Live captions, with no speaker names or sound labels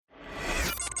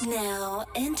Now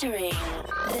entering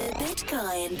the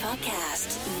Bitcoin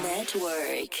Podcast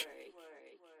Network.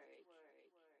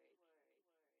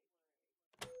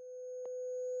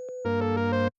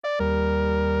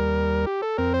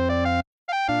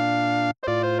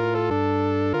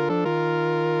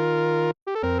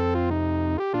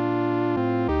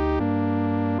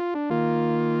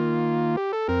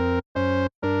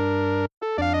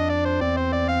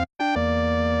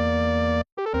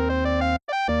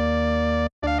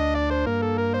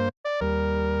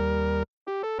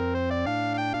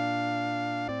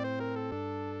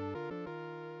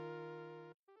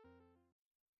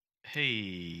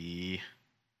 Hey,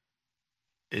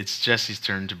 it's Jesse's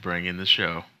turn to bring in the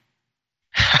show.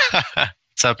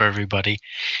 What's up, everybody?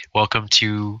 Welcome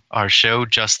to our show,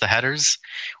 Just the Headers.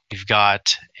 We've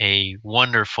got a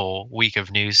wonderful week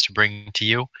of news to bring to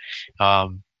you,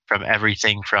 from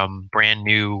everything from brand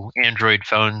new Android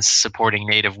phones supporting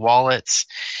native wallets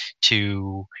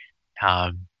to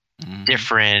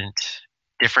different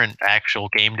actual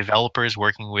game developers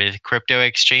working with crypto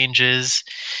exchanges,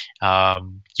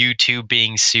 YouTube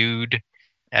being sued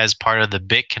as part of the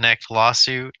BitConnect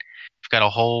lawsuit. We got a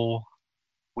whole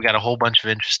bunch of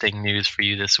interesting news for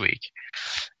you this week,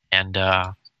 and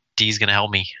Dee's gonna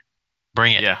help me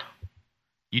bring it. Yeah,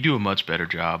 you do a much better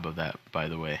job of that, by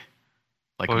the way.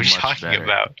 Like, what are you talking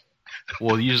about?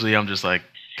 Well, usually I'm just like,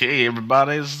 "Okay,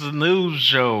 everybody, it's the news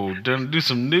show. Do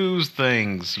some news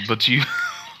things," but you.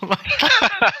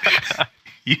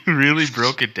 You really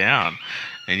broke it down,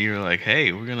 and you were like,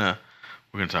 "Hey, we're gonna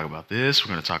talk about this. We're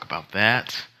gonna talk about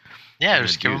that." Yeah,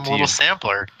 just give them a little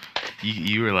sampler.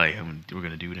 You were like, "We're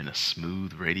gonna do it in a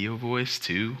smooth radio voice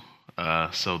too,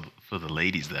 so for the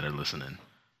ladies that are listening,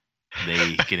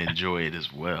 they can enjoy it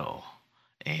as well."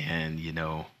 And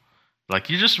like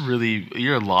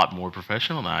you're a lot more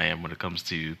professional than I am when it comes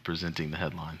to presenting the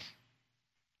headlines.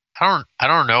 I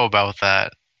don't know about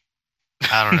that.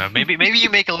 I don't know. Maybe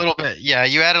you make a little bit. Yeah,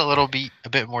 you add a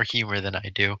bit more humor than I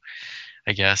do,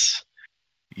 I guess.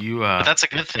 But that's a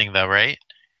good thing, though, right?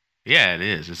 Yeah, it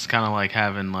is. It's kind of like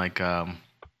having like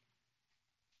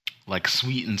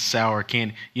sweet and sour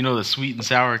candy. You know the sweet and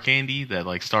sour candy that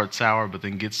like starts sour but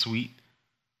then gets sweet.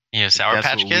 Yeah, Sour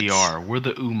Patch Kids. That's what we are. We're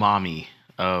the umami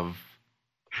of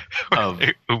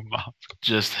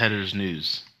Just Headers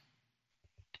News.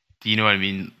 Do you know what I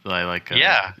mean?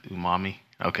 Yeah, umami.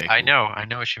 Okay, cool. I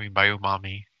know what you mean by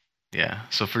umami. Yeah.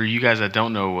 So for you guys that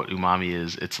don't know what umami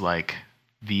is, it's like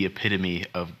the epitome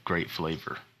of great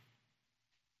flavor.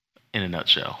 In a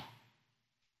nutshell.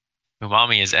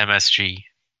 Umami is MSG.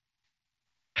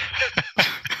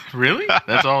 Really?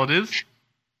 That's all it is?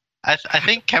 I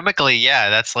think chemically, yeah,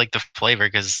 that's like the flavor,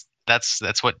 because that's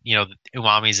what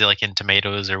umami is like in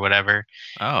tomatoes or whatever.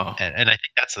 Oh. And I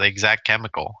think that's the exact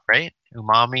chemical, right?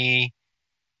 Umami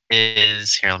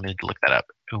is here. Let me look that up.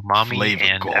 Umami Flavor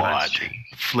and God. MSG.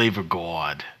 Flavor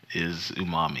God is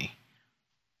umami.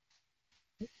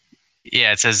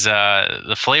 Yeah, it says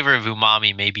the flavor of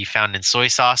umami may be found in soy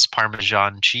sauce,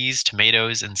 Parmesan cheese,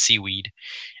 tomatoes, and seaweed.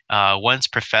 Once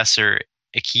Professor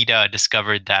Ikeda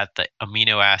discovered that the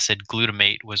amino acid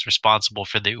glutamate was responsible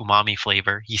for the umami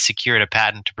flavor, he secured a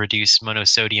patent to produce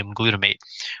monosodium glutamate,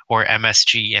 or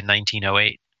MSG, in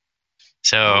 1908.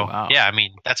 So, wow. Yeah, I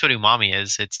mean, that's what umami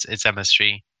is. It's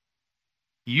MSG.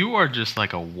 You are just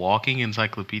like a walking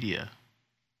encyclopedia.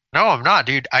 No, I'm not,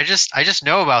 dude. I just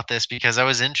know about this because I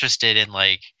was interested in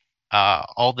like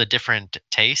all the different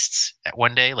tastes.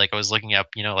 One day, like I was looking up,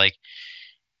 like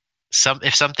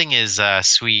if something is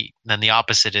sweet, then the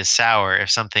opposite is sour. If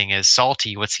something is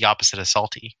salty, what's the opposite of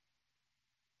salty?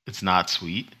 It's not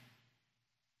sweet.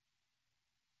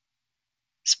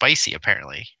 Spicy,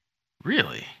 apparently.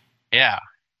 Really? Yeah.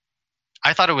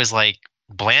 I thought it was like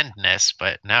blandness,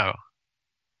 but no.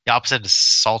 The opposite of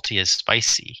salty is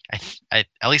spicy. I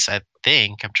at least I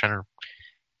think.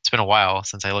 It's been a while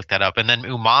since I looked that up. And then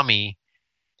umami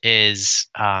is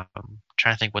trying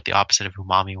to think what the opposite of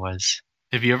umami was.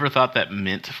 Have you ever thought that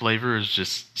mint flavor is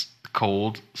just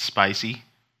cold spicy?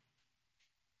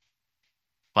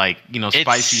 Like,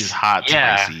 spicy is hot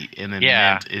spicy, and then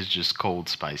mint is just cold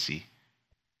spicy.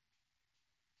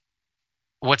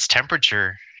 What's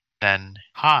temperature then?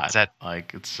 Hot. Is that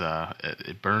like it's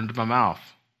it burned my mouth.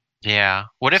 Yeah.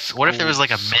 What if there was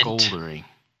like a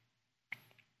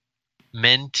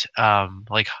mint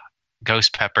like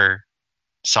ghost pepper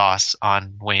sauce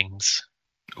on wings?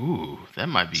 Ooh, that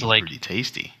might be pretty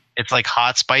tasty. It's like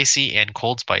hot spicy and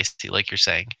cold spicy, like you're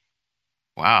saying.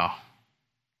 Wow.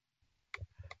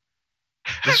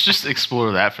 Let's just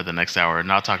explore that for the next hour and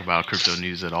not talk about crypto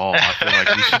news at all. I feel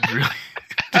like we should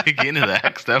really dig into that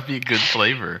because that would be a good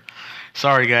flavor.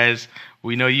 Sorry, guys.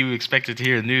 We know you expected to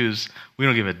hear news. We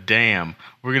don't give a damn.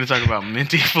 We're going to talk about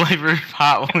minty flavored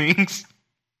hot wings.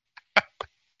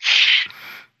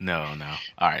 No.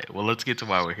 All right. Well, let's get to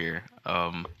why we're here.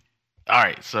 All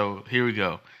right. So here we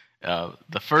go.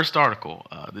 The first article.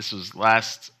 This was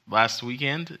last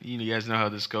weekend. You guys know how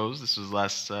this goes. This was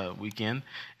last weekend,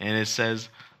 and it says.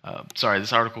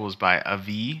 This article was by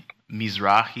Avi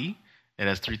Mizrahi. It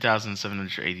has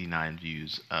 3,789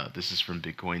 views. This is from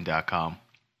Bitcoin.com.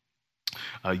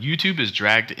 YouTube is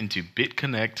dragged into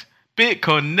BitConnect.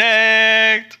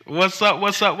 BitConnect! What's up?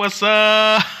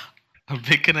 A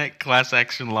BitConnect class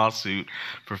action lawsuit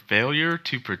for failure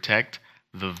to protect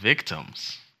the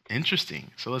victims. Interesting.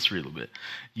 So let's read a little bit.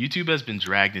 YouTube has been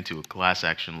dragged into a class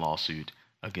action lawsuit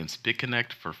against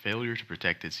BitConnect for failure to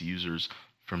protect its users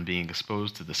from being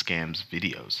exposed to the scam's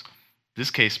videos.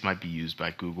 This case might be used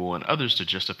by Google and others to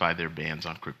justify their bans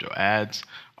on crypto ads,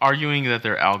 arguing that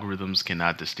their algorithms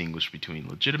cannot distinguish between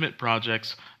legitimate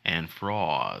projects and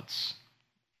frauds.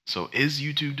 So is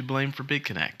YouTube to blame for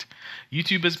BitConnect?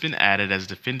 YouTube has been added as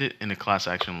defendant in a class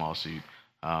action lawsuit.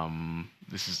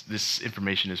 This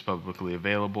information is publicly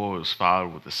available. It was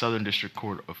filed with the Southern District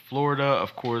Court of Florida.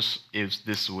 Of course, if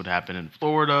this would happen in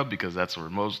Florida, because that's where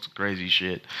most crazy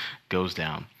shit goes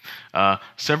down.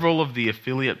 Several of the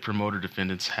affiliate promoter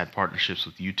defendants had partnerships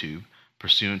with YouTube,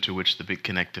 pursuant to which the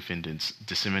BitConnect defendants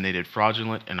disseminated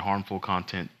fraudulent and harmful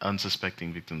content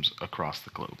unsuspecting victims across the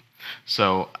globe.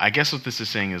 So I guess what this is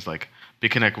saying is like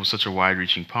BitConnect was such a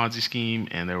wide-reaching Ponzi scheme,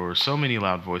 and there were so many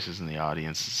loud voices in the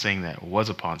audience saying that it was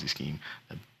a Ponzi scheme.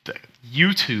 That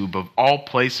YouTube, of all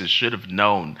places, should have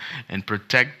known and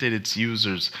protected its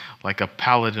users like a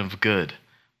paladin of good,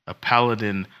 a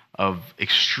paladin of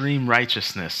extreme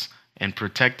righteousness, and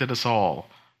protected us all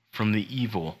from the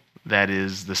evil that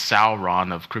is the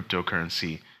Sauron of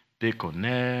cryptocurrency.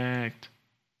 BitConnect.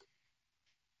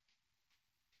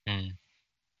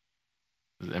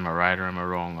 Am I right or am I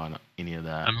wrong on any of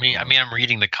that? I mean, I'm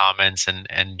reading the comments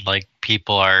and like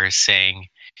people are saying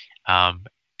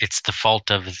it's the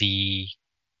fault of the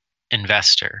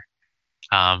investor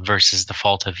versus the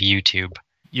fault of YouTube.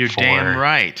 You're damn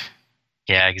right.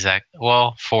 Yeah, exactly.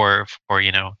 Well, for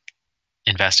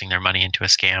investing their money into a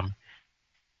scam.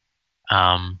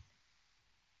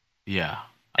 Yeah.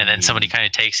 And then somebody kind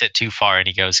of takes it too far and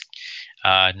he goes,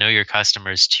 know your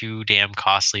customers too damn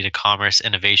costly to commerce,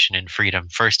 innovation, and freedom.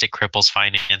 First it cripples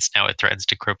finance, now it threatens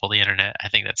to cripple the internet. I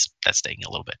think that's taking a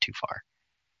little bit too far.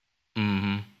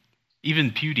 Mm-hmm.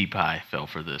 Even PewDiePie fell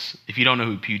for this. If you don't know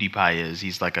who PewDiePie is,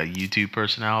 he's like a YouTube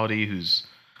personality who's...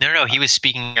 No, he was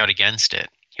speaking out against it.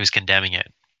 He was condemning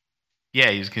it. Yeah,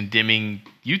 he was condemning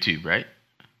YouTube, right?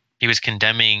 He was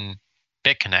condemning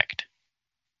BitConnect.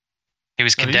 He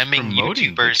was condemning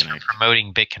YouTubers for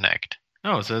promoting BitConnect.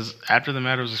 No, it says, after the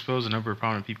matter was exposed, a number of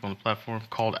prominent people on the platform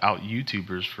called out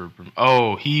YouTubers for...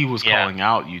 Oh, he was calling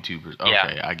out YouTubers.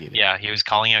 Okay, I get it. Yeah, he was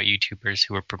calling out YouTubers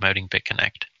who were promoting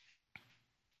BitConnect.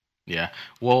 Yeah.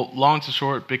 Well, long to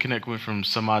short, BitConnect went from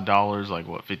some odd dollars, like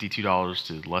what, $52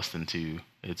 to less than $2.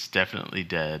 It's definitely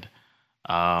dead.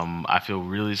 I feel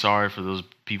really sorry for those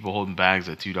people holding bags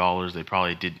at $2. They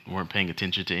probably weren't paying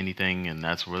attention to anything, and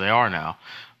that's where they are now.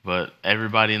 But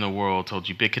everybody in the world told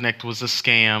you BitConnect was a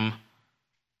scam.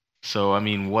 So, I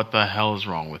mean, what the hell is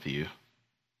wrong with you?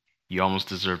 You almost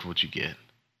deserved what you get.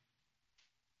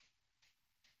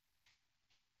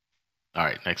 All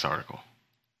right, next article.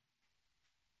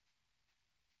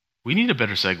 We need a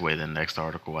better segue than next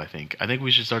article, I think. I think we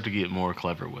should start to get more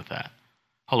clever with that.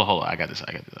 Hold on. I got this.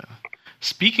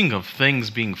 Speaking of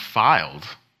things being filed,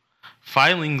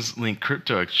 filings link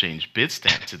crypto exchange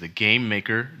Bitstamp to the game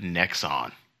maker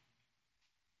Nexon.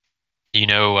 Do you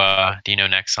know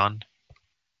Nexon?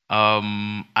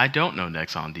 I don't know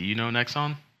Nexon. Do you know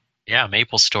Nexon? Yeah,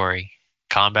 MapleStory,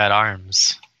 Combat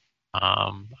Arms.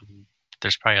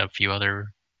 There's probably a few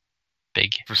other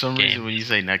big. For some games. reason, when you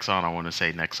say Nexon, I want to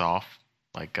say Nexoff,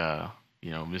 like Mr.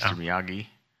 Miyagi.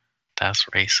 That's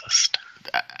racist.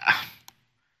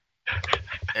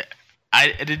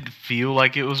 I didn't feel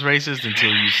like it was racist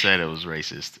until you said it was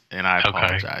racist, and I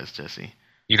apologize, Jesse.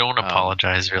 You don't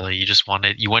apologize, really. You just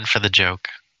you went for the joke.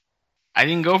 I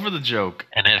didn't go for the joke.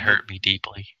 And it hurt me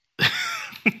deeply. I'm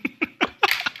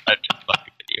just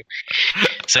fucking with you.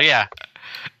 So yeah,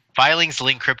 filings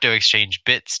link crypto exchange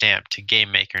Bitstamp to game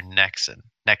maker Nexon.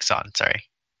 Sorry.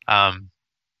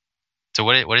 So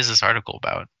what is this article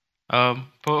about?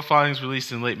 Public filings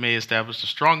released in late May established the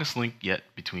strongest link yet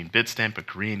between Bitstamp, a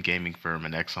Korean gaming firm,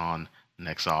 and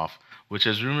Nexoff, which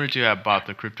is rumored to have bought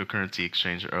the cryptocurrency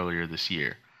exchange earlier this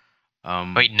year.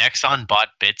 Wait, Nexon bought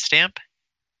Bitstamp?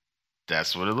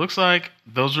 That's what it looks like.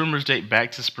 Those rumors date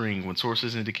back to spring when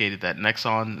sources indicated that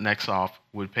Nexon Nexoff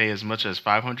would pay as much as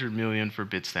 $500 million for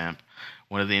Bitstamp,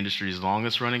 one of the industry's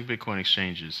longest-running Bitcoin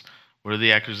exchanges. Word of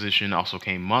the acquisition also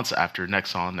came months after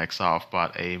Nexon Nexoff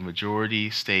bought a majority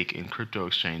stake in crypto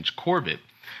exchange Corbit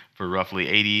for roughly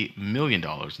 $80 million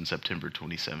in September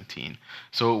 2017.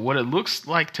 So what it looks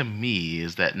like to me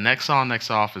is that Nexon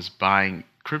Nexoff is buying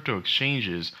crypto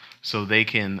exchanges so they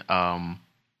can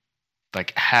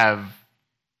have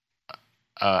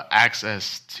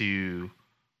access to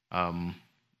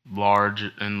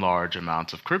large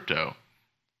amounts of crypto.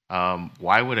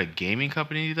 Why would a gaming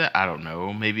company do that? I don't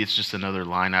know. Maybe it's just another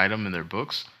line item in their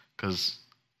books. Because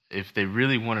if they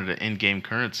really wanted an in-game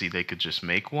currency, they could just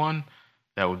make one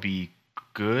that would be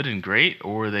good and great,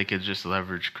 or they could just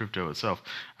leverage crypto itself.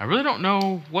 I really don't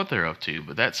know what they're up to,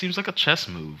 but that seems like a chess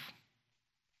move.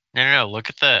 No. Look.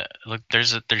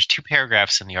 There's 2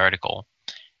 paragraphs in the article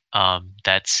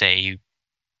that say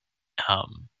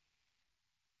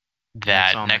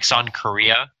that Nexon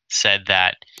Korea said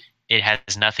that it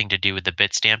has nothing to do with the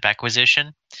Bitstamp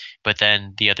acquisition. But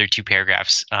then the other 2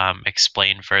 paragraphs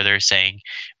explain further, saying,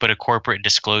 but a corporate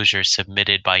disclosure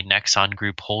submitted by Nexon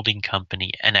Group holding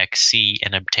company NXC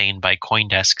and obtained by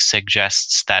CoinDesk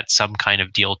suggests that some kind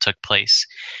of deal took place.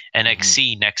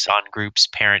 NXC, Nexon Group's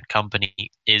parent company,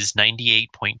 is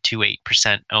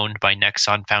 98.28% owned by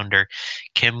Nexon founder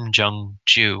Kim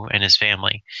Jong-ju and his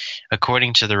family.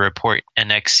 According to the report,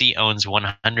 NXC owns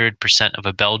 100% of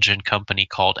a Belgian company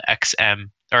called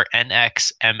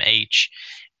NXMH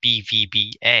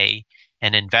BVBA,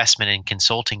 an investment and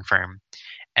consulting firm.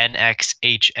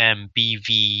 NXHM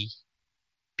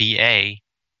BVBA.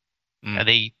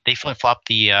 They flip flop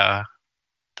the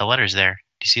letters there.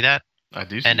 Do you see that? I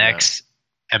do see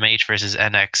NXMH versus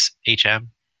NXHM.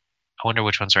 I wonder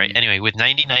which one's right. Anyway, with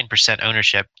 99%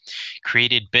 ownership,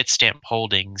 created Bitstamp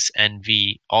Holdings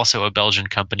NV, also a Belgian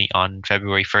company, on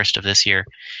February 1st of this year.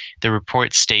 The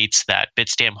report states that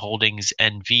Bitstamp Holdings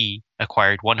NV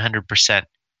acquired 100%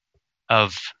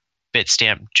 of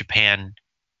Bitstamp Japan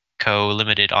Co.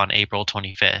 Limited on April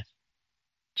 25th.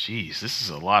 Jeez, this is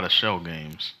a lot of shell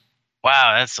games.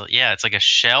 Wow, it's like a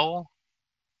shell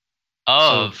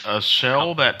of... So a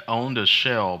shell that owned a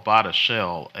shell bought a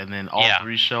shell, and then all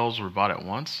 3 shells were bought at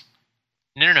once?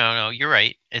 No, you're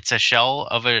right. It's a shell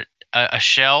of a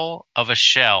shell of a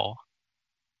shell.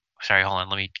 Sorry, hold on,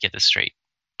 let me get this straight.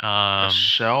 A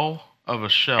shell of a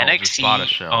shell NXC just bought a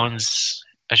shell. Owns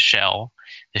a shell.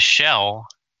 The shell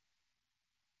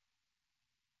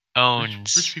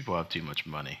owns... Rich people have too much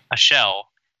money. A shell,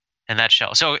 and that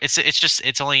shell. So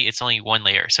it's only one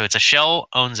layer. So it's a shell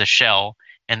owns a shell,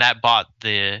 and that bought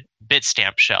the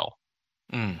Bitstamp shell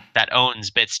that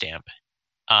owns Bitstamp,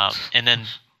 and then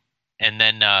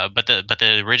but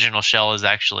the original shell is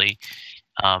actually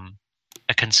a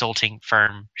consulting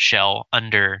firm shell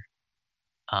under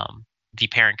the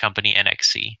parent company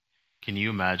NXC. Can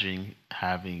you imagine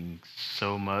having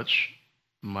so much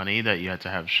money that you had to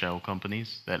have shell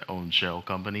companies that own shell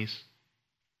companies?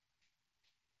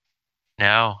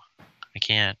 No, I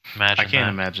can't imagine. I can't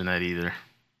imagine that either.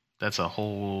 That's a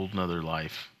whole nother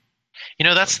life. You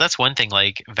know, that's one thing.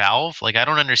 Like Valve, like I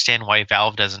don't understand why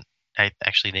Valve doesn't.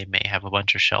 Actually, they may have a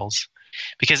bunch of shells,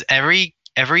 because every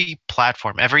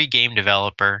platform, every game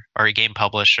developer or a game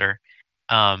publisher,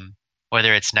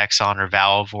 whether it's Nexon or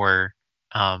Valve or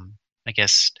I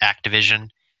guess Activision,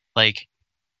 like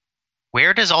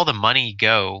where does all the money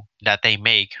go that they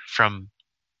make from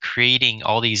creating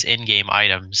all these in-game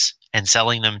items and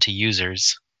selling them to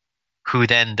users, who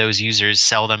then those users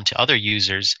sell them to other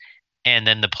users, and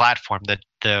then the platform,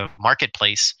 the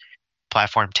marketplace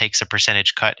platform, takes a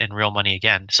percentage cut in real money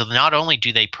again. So not only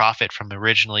do they profit from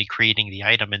originally creating the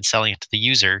item and selling it to the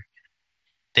user,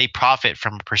 they profit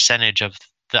from a percentage of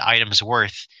the item's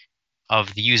worth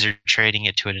of the user trading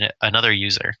it to another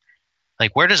user.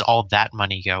 Like, where does all that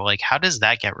money go? Like, how does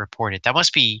that get reported? That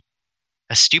must be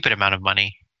a stupid amount of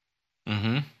money.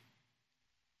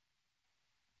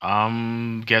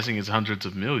 I'm guessing it's hundreds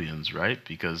of millions, right?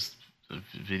 Because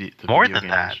more than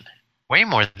that. Way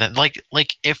more than like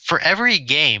if for every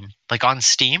game, like on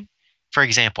Steam, for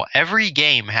example, every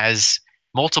game has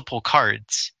multiple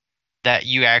cards that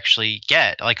you actually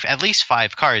get. Like at least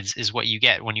 5 cards is what you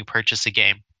get when you purchase a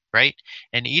game, right?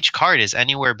 And each card is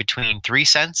anywhere between 3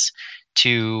 cents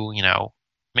to,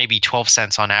 maybe 12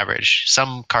 cents on average.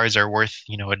 Some cards are worth,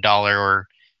 $1 or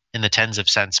in the tens of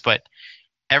cents, but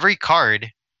every card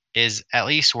is at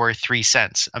least worth 3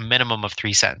 cents, a minimum of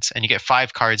 3 cents, and you get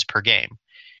 5 cards per game.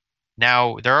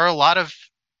 Now, there are a lot of,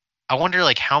 I wonder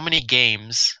like how many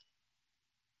games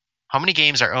how many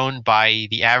games are owned by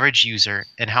the average user,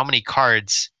 and how many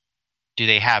cards do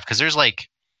they have? Because there's like,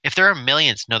 if there are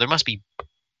millions, no, there must be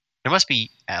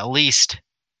at least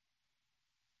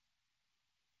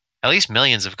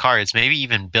millions of cards, maybe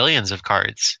even billions of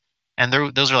cards, and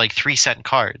those are like 3 cent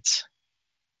cards.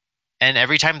 And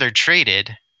every time they're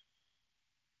traded,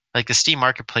 like the Steam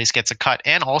Marketplace gets a cut,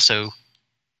 and also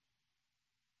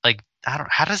like I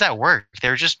don't, how does that work?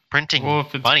 They're just printing Well,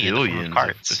 if it's money in the form of billions,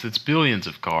 cards. if it's billions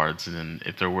of cards, and then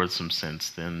if they're worth some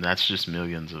cents, then that's just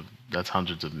that's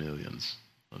hundreds of millions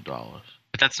of dollars.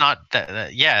 But that's not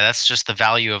yeah, that's just the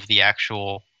value of the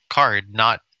actual card,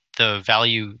 not the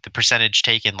value, the percentage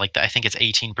taken. Like I think it's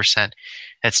 18%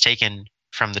 that's taken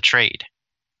from the trade.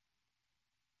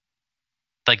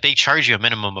 Like they charge you a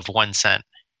minimum of 1 cent.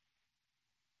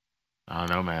 I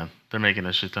don't know, man. They're making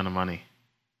a shit ton of money.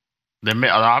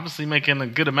 They're obviously making a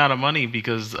good amount of money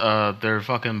because they're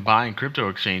fucking buying crypto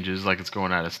exchanges like it's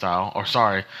going out of style. Or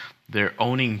sorry, they're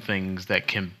owning things that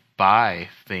can buy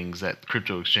things that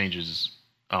crypto exchanges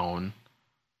own.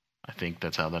 I think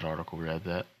that's how that article read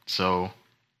that. So,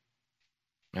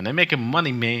 man, they're making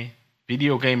money, man.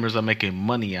 Video gamers are making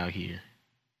money out here.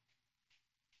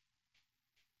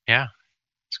 Yeah,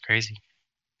 it's crazy.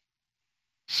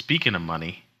 Speaking of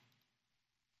money,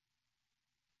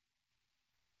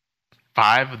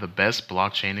 5 of the best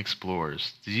blockchain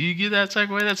explorers. Did you get that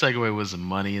segue? That segue was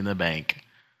money in the bank.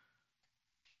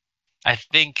 I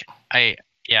think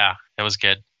yeah, that was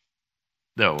good.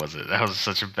 No, was it? That was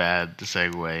such a bad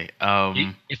segue.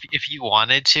 If you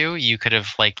wanted to, you could have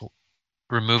like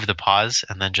removed the pause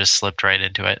and then just slipped right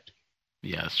into it.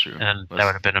 Yeah, that's true. And that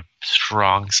would have been a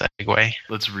strong segue.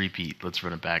 Let's repeat. Let's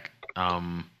run it back.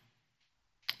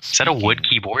 Is that a wood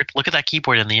keyboard? Look at that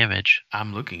keyboard in the image.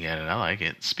 I'm looking at it. I like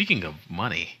it. Speaking of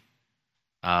money,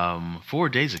 4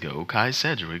 days ago, Kai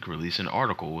Sedgwick released an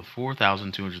article with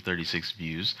 4,236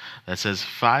 views that says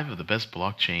 5 of the best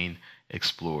blockchain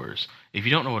explorers. If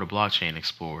you don't know what a blockchain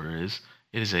explorer is,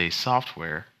 it is a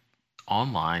software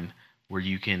online where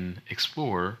you can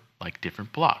explore like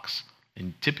different blocks.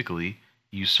 And typically,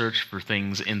 you search for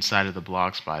things inside of the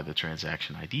blocks by the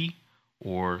transaction ID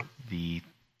or the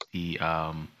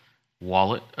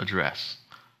wallet address.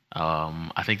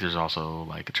 I think there's also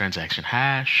like a transaction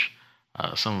hash.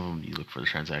 Some of them you look for the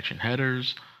transaction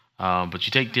headers. But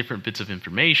you take different bits of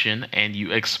information and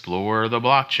you explore the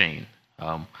blockchain.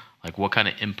 Like what kind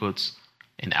of inputs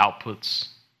and outputs,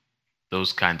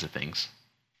 those kinds of things.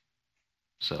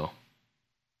 So,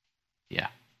 yeah.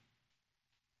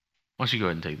 Why don't you go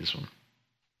ahead and take this one?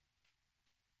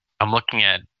 I'm looking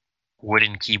at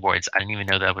wooden keyboards. I didn't even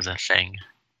know that was a thing.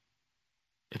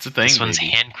 It's a thing. This one's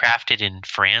baby. handcrafted in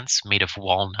France, made of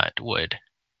walnut wood.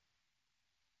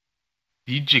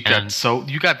 You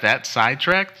got that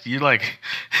sidetracked? You like?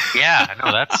 Yeah,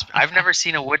 no, I've never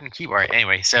seen a wooden keyboard.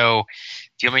 Anyway, so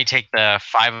do you want me to take the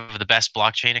 5 of the best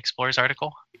blockchain explorers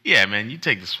article? Yeah, man, you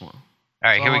take this one. All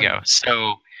right, here we go.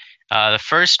 So the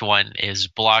first one is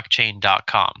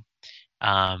blockchain.com.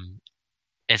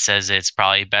 It says it's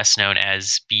probably best known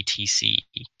as BTC.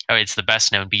 Oh, it's the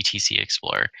best known BTC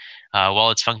Explorer. While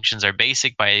its functions are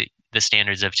basic by the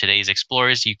standards of today's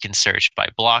explorers, you can search by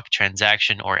block,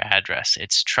 transaction, or address.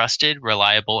 It's trusted,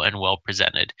 reliable, and well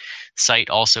presented. The site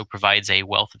also provides a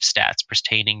wealth of stats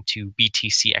pertaining to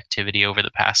BTC activity over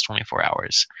the past 24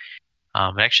 hours.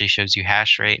 It actually shows you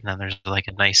hash rate, and then there's like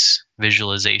a nice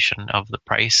visualization of the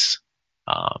price,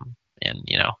 and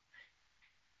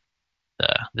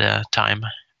the time.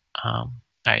 All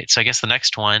right, so I guess the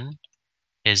next one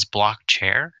is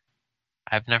Blockchair.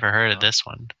 I've never heard of this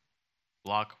one.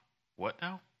 Block what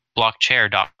now?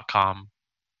 Blockchair.com.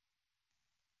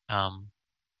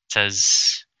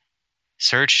 Says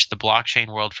search the blockchain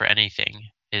world for anything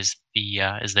is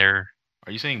their.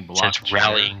 Are you saying block chair?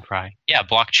 Rallying cry? Yeah,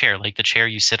 Blockchair, like the chair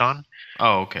you sit on.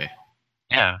 Oh, okay.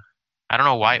 Yeah, I don't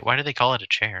know why. Why do they call it a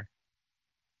chair?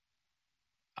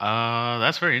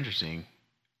 That's very interesting.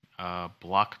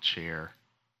 Block chair.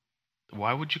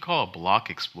 Why would you call a block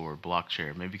explorer block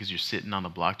chair? Maybe because you're sitting on the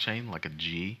blockchain like a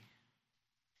G.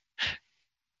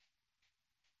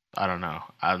 I don't know.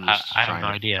 I have no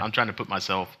idea. I'm trying to put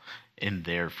myself in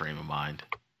their frame of mind.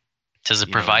 It says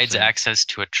it provides access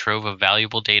to a trove of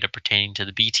valuable data pertaining to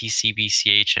the BTC,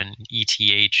 BCH, and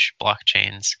ETH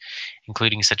blockchains,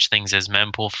 including such things as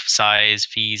mempool size,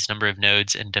 fees, number of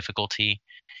nodes, and difficulty.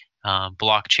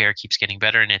 Blockchair keeps getting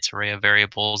better, and its array of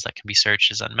variables that can be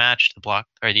searched is unmatched.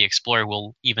 The Explorer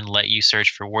will even let you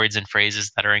search for words and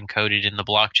phrases that are encoded in the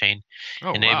blockchain,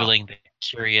 enabling the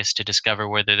curious to discover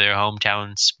whether their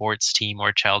hometown sports team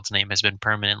or child's name has been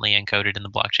permanently encoded in the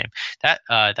blockchain.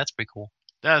 That's pretty cool.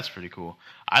 That's pretty cool.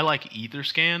 I like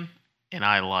Etherscan. and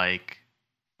I like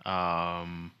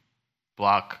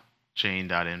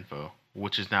blockchain.info,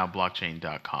 which is now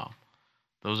blockchain.com.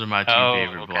 Those are my two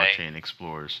favorite blockchain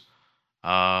explorers.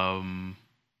 Yeah,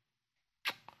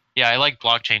 I like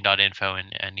blockchain.info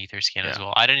and Etherscan as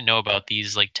well. I didn't know about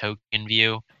these like Token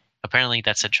View. Apparently,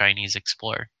 that's a Chinese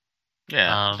explorer.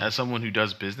 Yeah, as someone who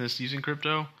does business using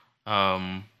crypto,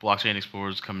 blockchain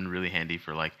explorers come in really handy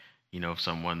for like, if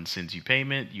someone sends you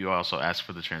payment, you also ask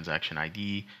for the transaction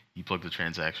ID. You plug the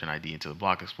transaction ID into the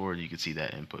block explorer, and you can see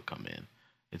that input come in.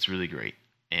 It's really great.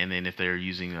 And then if they're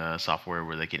using a software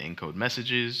where they can encode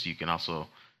messages, you can also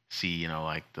see,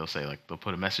 like they'll say like they'll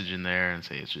put a message in there and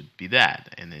say it should be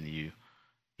that, and then you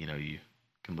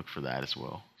can look for that as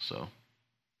well. So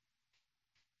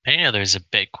I didn't know there's a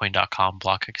Bitcoin.com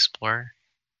block explorer.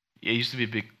 It used to be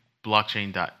big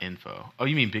blockchain.info. Oh,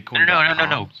 you mean Bitcoin?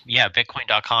 No. Yeah,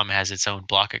 Bitcoin.com has its own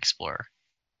block explorer.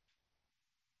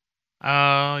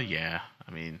 Yeah.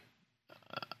 I mean,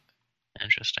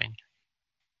 interesting.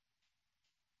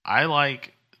 I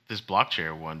like this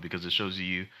Blockchair one because it shows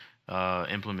you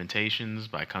implementations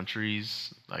by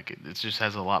countries. Like it just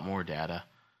has a lot more data.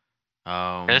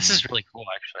 This is really cool,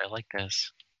 actually. I like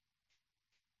this.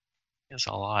 It's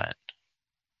a lot.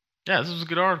 Yeah, this was a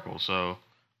good article. So,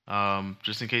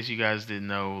 just in case you guys didn't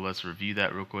know, let's review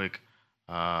that real quick.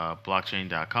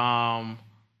 Blockchain.com,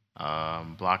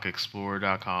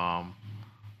 blockexplorer.com,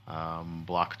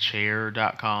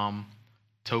 blockchair.com,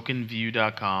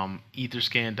 tokenview.com,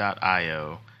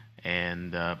 etherscan.io,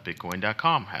 and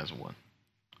bitcoin.com has one.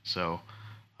 So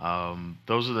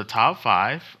those are the top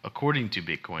 5 according to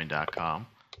bitcoin.com.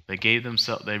 They rated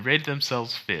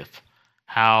themselves 5th.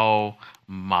 How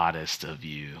modest of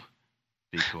you,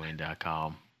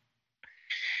 bitcoin.com.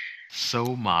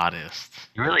 So modest.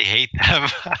 You really hate them.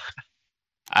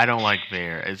 I don't like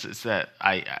their. It's that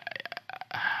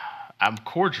I'm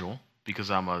cordial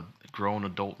because I'm a grown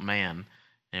adult man,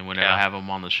 and whenever I have him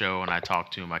on the show and I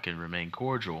talk to him, I can remain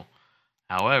cordial.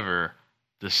 However,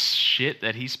 the shit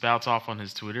that he spouts off on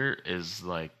his Twitter is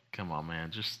like, come on,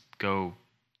 man, just go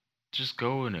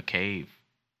in a cave.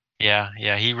 Yeah,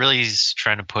 he really is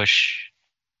trying to push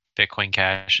Bitcoin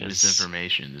Cash.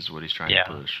 Misinformation is what he's trying to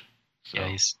push. So. Yeah,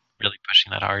 he's really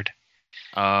pushing that hard.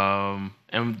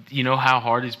 And you know how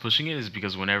hard he's pushing it is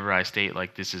because whenever I state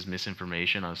like this is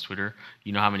misinformation on his Twitter,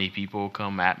 you know how many people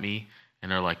come at me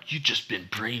and they're like, "You've just been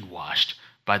brainwashed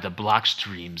by the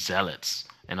Blockstream zealots,"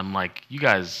 and I'm like, "You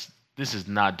guys, this is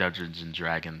not Dungeons and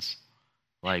Dragons.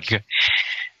 Like,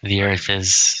 the Earth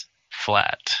is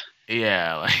flat."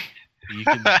 Yeah, like you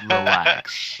can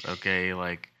relax, okay?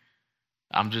 Like,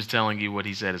 I'm just telling you what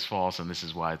he said is false, and this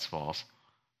is why it's false.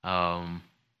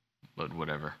 But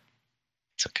whatever.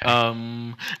 It's okay.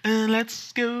 And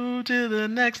let's go to the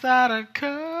next article.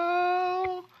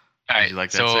 All right. You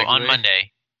like that so segue? On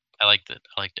Monday, I liked it.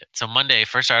 So Monday,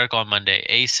 first article on Monday,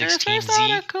 A16Z. First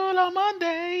article on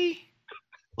Monday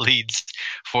leads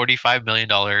 $45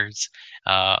 million,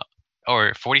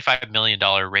 or $45 million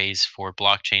raise for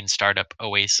blockchain startup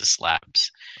Oasis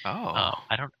Labs. Oh.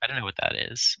 I don't know what that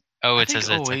is. Oh, it says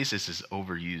Oasis is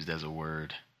overused as a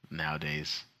word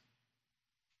nowadays.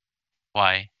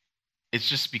 Why? It's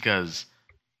just because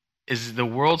is the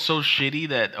world so shitty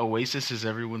that Oasis is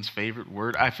everyone's favorite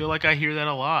word? I feel like I hear that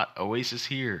a lot. Oasis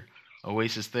here,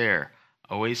 Oasis there,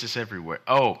 Oasis everywhere.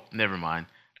 Oh, never mind.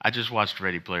 I just watched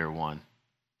Ready Player One.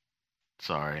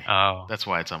 Sorry. Oh. That's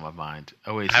why it's on my mind.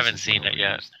 Oasis. I haven't seen it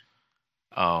yet.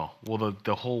 Oh, well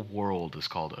the whole world is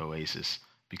called Oasis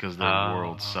because the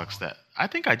world sucks that. I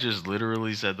think I just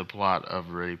literally said the plot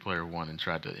of Ready Player One and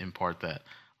tried to impart that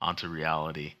onto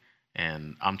reality.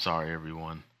 And I'm sorry,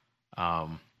 everyone.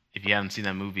 If you haven't seen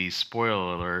that movie,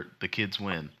 spoiler alert, the kids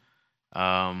win.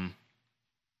 Come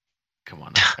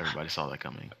on, everybody saw that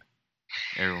coming.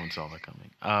 Everyone saw that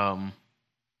coming.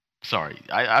 Sorry,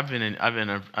 I've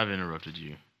interrupted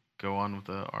you. Go on with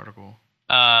the article.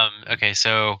 Okay,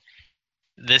 so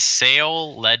this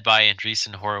sale led by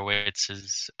Andreessen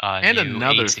Horowitz's and new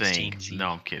another A16Z thing. No,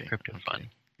 I'm kidding. Crypto fund.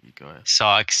 Go ahead.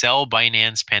 Saw Excel,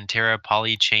 Binance, Pantera,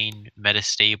 Polychain,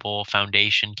 Metastable,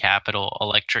 Foundation Capital,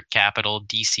 Electric Capital,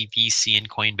 DCVC, and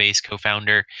Coinbase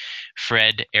co-founder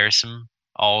Fred Ehrsam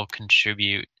all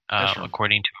contribute,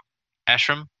 according to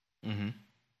Ehrsam. Mm-hmm.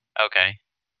 Okay.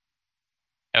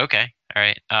 All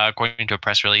right. According to a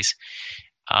press release,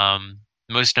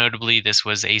 most notably, this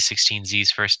was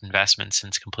A16Z's first investment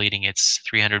since completing its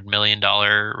 $300 million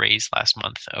raise last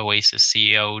month, Oasis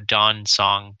CEO Don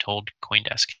Song told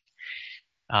CoinDesk.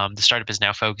 The startup is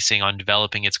now focusing on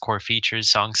developing its core features,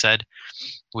 Song said,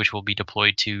 which will be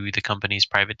deployed to the company's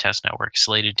private test network,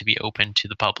 slated to be open to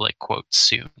the public, quote,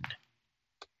 soon.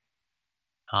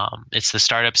 It's the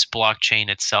startup's blockchain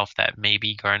itself that may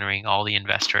be garnering all the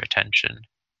investor attention.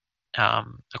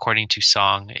 According to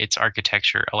Song, its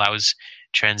architecture allows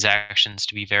transactions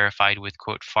to be verified with,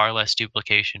 quote, far less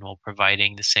duplication while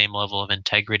providing the same level of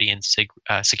integrity and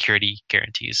security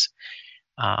guarantees.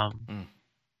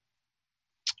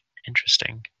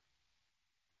 Interesting.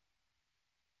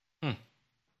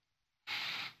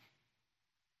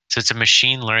 So it's a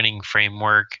machine learning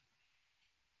framework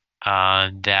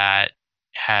that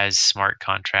has smart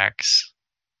contracts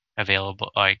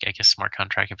available, like I guess smart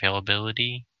contract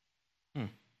availability.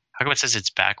 How come it says it's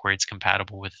backwards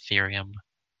compatible with Ethereum?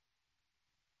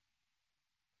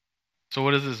 So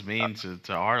what does this mean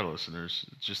to our listeners?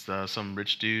 Just some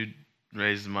rich dude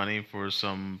raised money for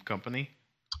some company?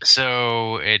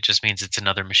 So it just means it's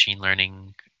another machine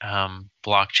learning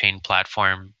blockchain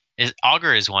platform.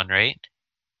 Augur is one, right?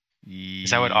 Is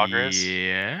that what Augur is?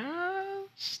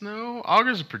 Yes. No.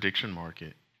 Augur's a prediction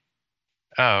market.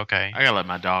 Oh, okay. I gotta let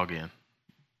my dog in.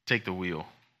 Take the wheel.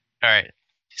 All right.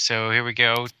 So here we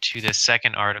go to the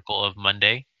second article of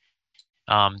Monday.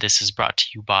 This is brought to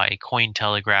you by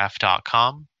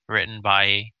Cointelegraph.com, written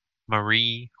by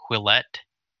Marie Huillet.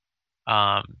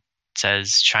 It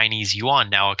says Chinese yuan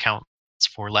now accounts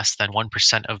for less than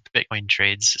 1% of Bitcoin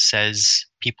trades, says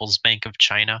People's Bank of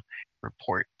China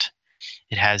report.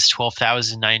 It has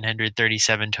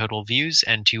 12,937 total views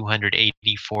and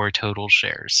 284 total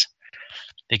shares.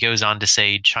 It goes on to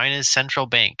say China's central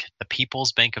bank, the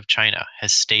People's Bank of China,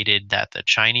 has stated that the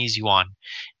Chinese yuan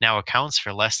now accounts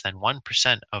for less than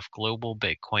 1% of global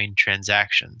Bitcoin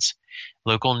transactions.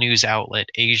 Local news outlet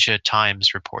Asia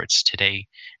Times reports today,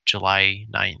 July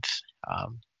 9th.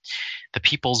 The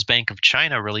People's Bank of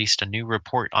China released a new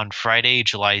report on Friday,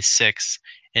 July 6th,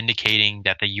 indicating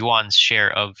that the yuan's share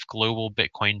of global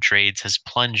Bitcoin trades has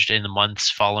plunged in the months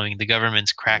following the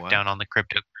government's crackdown on the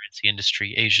cryptocurrency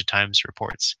industry, Asia Times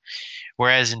reports.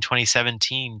 Whereas in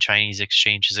 2017, Chinese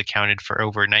exchanges accounted for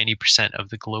over 90% of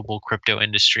the global crypto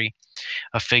industry,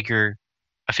 a figure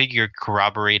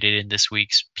corroborated in this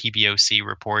week's PBOC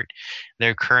report.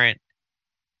 Their current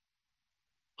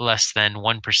less than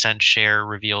 1% share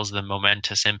reveals the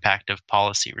momentous impact of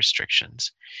policy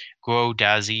restrictions. Guo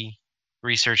Dazi,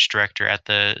 research director at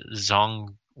the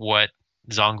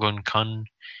Zhongguoncun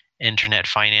Internet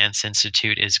Finance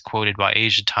Institute, is quoted by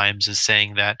Asia Times as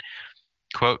saying that,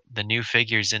 quote, the new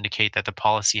figures indicate that the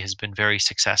policy has been very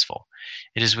successful.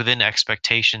 It is within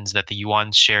expectations that the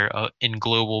yuan's share in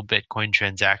global Bitcoin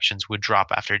transactions would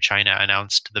drop after China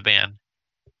announced the ban.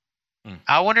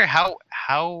 I wonder how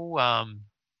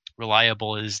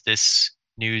reliable is this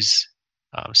news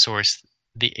source,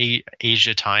 the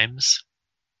Asia Times?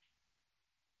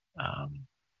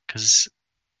 Because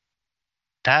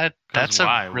that's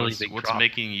why? A really big what's drop.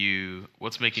 making you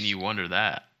wonder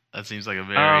that? That seems like a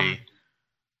very.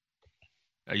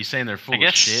 Are you saying they're full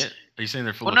of shit? Are you saying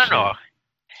they're full of shit? No.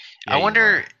 Yeah, I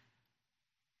wonder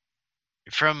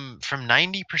from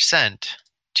 90%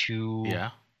 to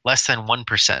less than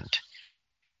 1%.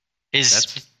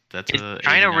 Is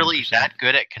China really that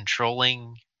good at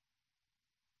controlling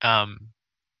I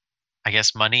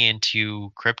guess money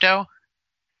into crypto?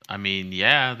 I mean,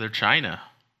 yeah, they're China.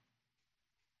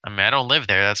 I mean, I don't live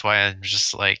there. That's why I'm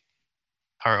just like,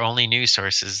 our only news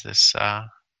source is this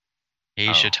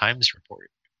Asia Times report.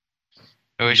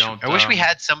 I wish we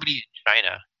had somebody in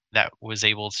China that was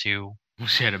able to.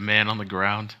 Wish you had a man on the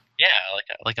ground. Yeah,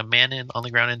 like a man on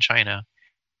the ground in China,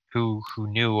 who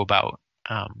knew about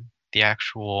the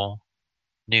actual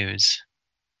news.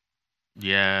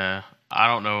 Yeah, I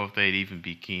don't know if they'd even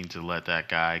be keen to let that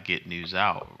guy get news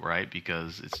out, right?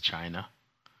 Because it's China.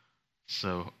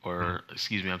 So,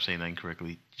 excuse me, I'm saying that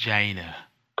incorrectly. China.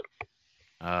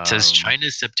 It says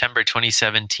China's September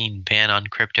 2017 ban on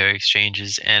crypto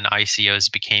exchanges and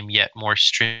ICOs became yet more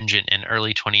stringent in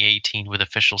early 2018, with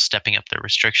officials stepping up their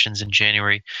restrictions in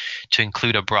January to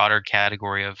include a broader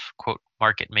category of, quote,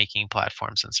 market-making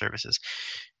platforms and services.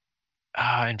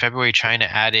 In February, China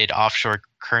added offshore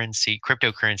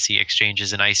cryptocurrency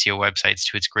exchanges and ICO websites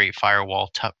to its Great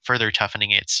Firewall, further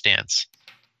toughening its stance.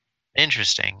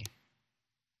 Interesting.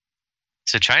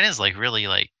 So China's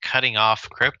really cutting off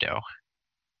crypto.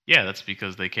 Yeah, that's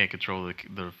because they can't control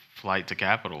the flight to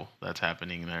capital that's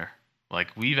happening there. Like,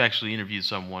 we've actually interviewed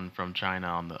someone from China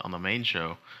on the main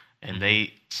show, and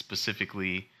they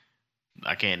specifically,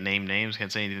 I can't name names,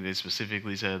 can't say anything. They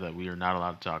specifically said that we are not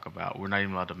allowed to talk about. We're not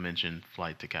even allowed to mention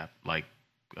flight to capital.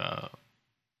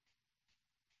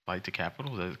 Flight to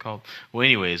capital, is that what it's called? Well,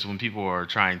 anyways, when people are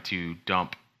trying to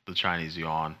dump the Chinese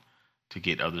yuan to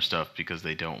get other stuff because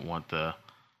they don't want the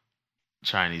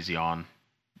Chinese yuan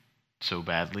so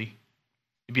badly,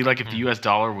 It'd be like if the Hmm. U.S.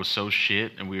 dollar was so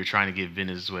shit and we were trying to get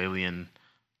Venezuelan,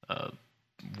 uh,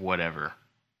 whatever,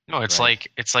 No, right?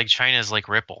 it's like China's like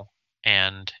Ripple,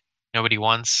 and nobody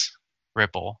wants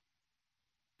Ripple,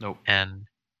 Nope. and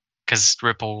because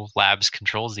Ripple Labs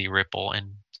controls the Ripple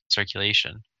in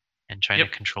circulation, and China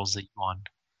Yep. controls the yuan.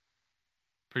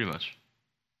 Pretty much.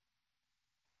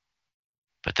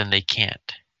 But then they can't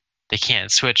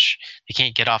switch, they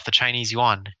can't get off the Chinese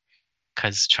yuan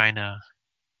because China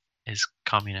is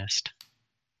communist.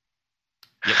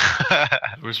 Yep.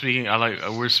 We're speaking.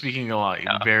 We're speaking a lot,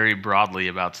 Yeah, very broadly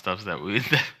about stuff that we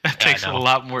that yeah, I takes a know.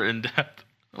 lot more in depth.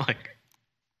 Like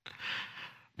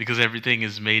because everything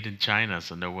is made in China,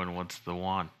 so no one wants the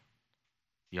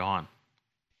yuan.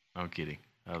 I'm kidding.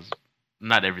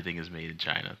 Not everything is made in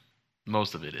China.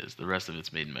 Most of it is. The rest of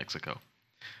it's made in Mexico.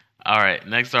 All right.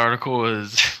 Next article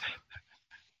is.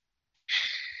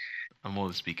 I'm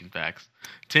only speaking facts.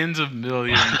 Tens of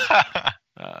millions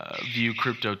view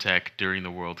crypto tech during the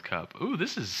World Cup. Ooh,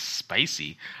 this is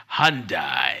spicy.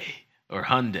 Hyundai.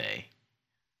 Hyundai.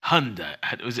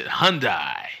 Was it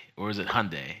Hyundai or is it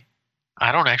Hyundai?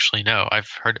 I don't actually know. I've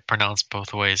heard it pronounced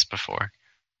both ways before.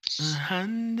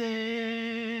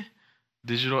 Hyundai.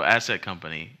 Digital asset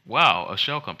company. Wow, a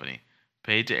shell company.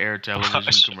 Paid to air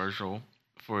television commercial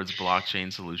for its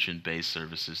blockchain solution-based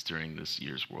services during this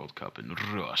year's World Cup in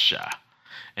Russia.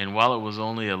 And while it was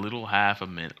only a little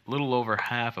over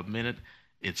half a minute,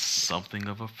 it's something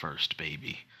of a first,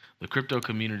 baby. The crypto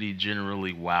community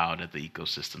generally wowed at the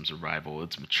ecosystem's arrival,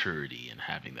 its maturity, and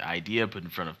having the idea put in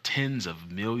front of tens of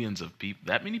millions of people.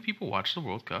 That many people watch the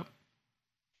World Cup?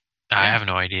 I Yeah, have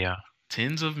no idea.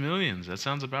 tens of millions. That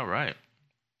sounds about right.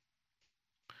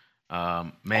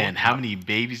 Oh, Man, how many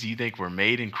babies do you think were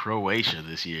made in Croatia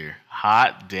this year?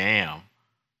 Hot damn.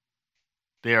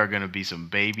 There are going to be some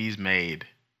babies made.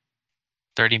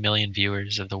 30 million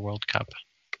viewers of the World Cup.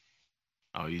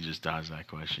 Oh, you just dodged that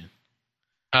question.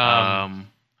 Um,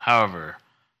 However,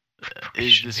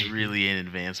 is Croatian this baby. really an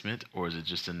advancement, or is it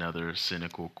just another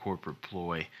cynical corporate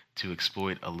ploy to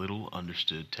exploit a little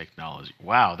understood technology?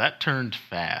 Wow, that turned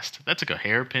fast. That took a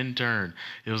hairpin turn.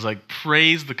 It was like,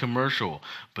 praise the commercial,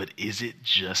 but is it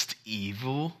just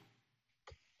evil?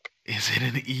 Is it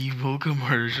an evil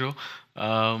commercial?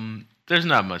 There's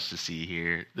not much to see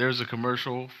here. There's a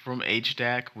commercial from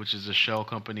HDAC, which is a shell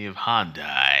company of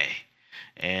Hyundai,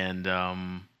 and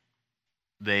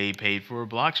they paid for a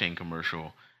blockchain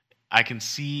commercial. I can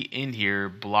see in here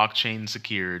blockchain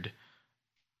secured.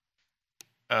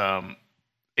 Um,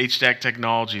 HDAC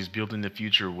Technologies building the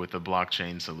future with a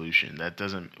blockchain solution. That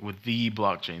doesn't with the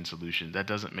blockchain solution. That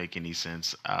doesn't make any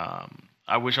sense.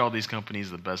 I wish all these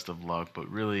companies the best of luck, but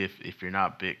really, if you're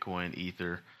not Bitcoin,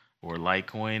 Ether, or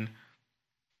Litecoin,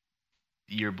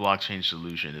 your blockchain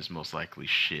solution is most likely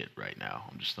shit right now.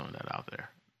 I'm just throwing that out there.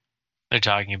 They're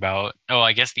talking about. Oh,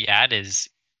 I guess the ad is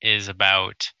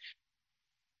about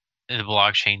the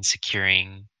blockchain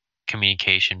securing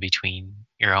communication between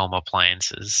your home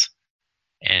appliances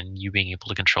and you being able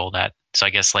to control that. So I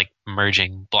guess like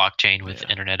merging blockchain with Yeah.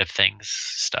 Internet of Things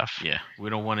stuff. Yeah, we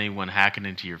don't want anyone hacking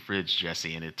into your fridge,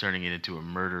 Jesse, and it turning it into a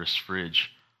murderous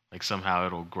fridge. Like somehow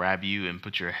it'll grab you and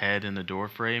put your head in the door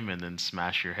frame and then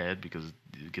smash your head because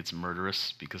it gets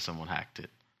murderous because someone hacked it.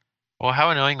 Well,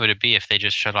 how annoying would it be if they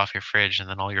just shut off your fridge and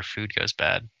then all your food goes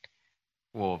bad?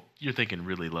 Well, you're thinking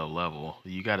really low level.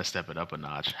 You got to step it up a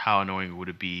notch. How annoying would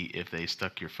it be if they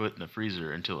stuck your foot in the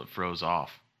freezer until it froze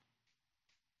off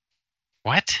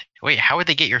What? Wait, how would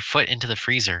they get your foot into the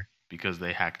freezer? because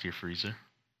they hacked your freezer?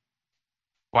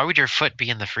 Why would your foot be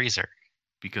in the freezer?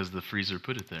 Because the freezer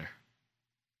put it there.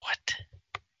 What?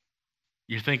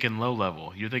 You're thinking low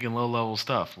level. You're thinking low level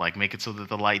stuff, like make it so that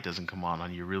the light doesn't come on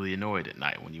and you're really annoyed at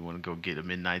night when you want to go get a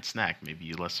midnight snack. Maybe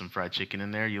you left some fried chicken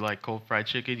in there. You like cold fried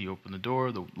chicken. You open the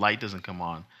door, the light doesn't come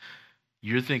on.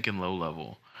 You're thinking low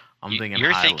level. I'm thinking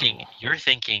high level.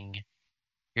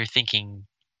 You're thinking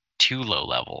too low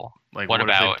level. Like What what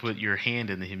about if they put your hand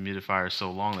in the humidifier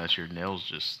so long that your nails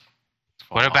just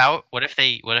fall what off? about what if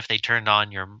they turned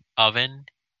on your oven,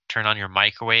 turned on your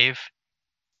microwave,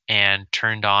 and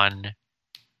turned on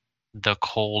the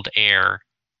cold air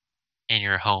in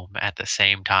your home at the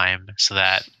same time so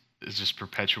that It's just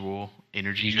perpetual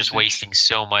energy you're just usage? wasting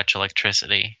so much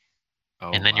electricity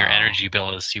Oh, and then your wow. energy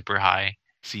bill is super high.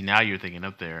 See, now you're thinking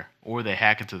up there. Or they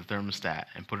hack into the thermostat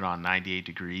and put it on 98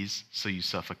 degrees so you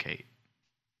suffocate.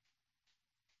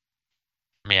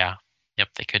 Yeah. Yep,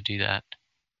 they could do that.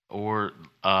 Or,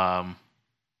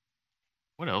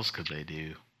 what else could they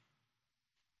do?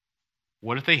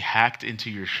 What if they hacked into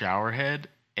your shower head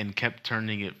and kept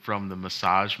turning it from the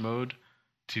massage mode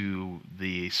to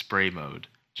the spray mode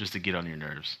just to get on your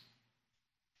nerves?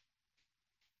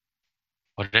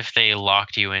 What if they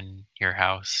locked you in your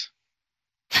house?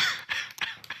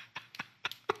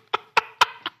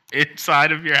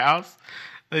 Inside of your house?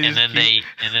 And then they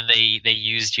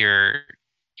used your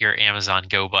Amazon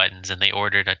Go buttons and they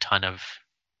ordered a ton of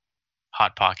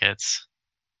Hot Pockets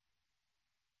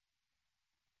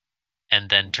and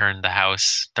then turned the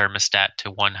house thermostat to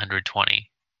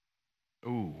 120.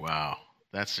 Ooh, wow.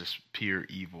 That's just pure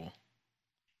evil.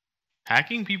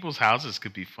 Hacking people's houses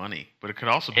could be funny, but it could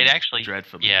also be dreadfully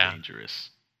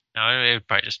dangerous. No, it would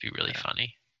probably just be really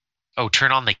funny. Oh,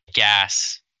 turn on the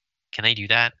gas. Can they do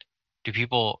that? Do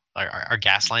people are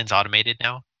gas lines automated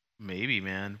now? Maybe,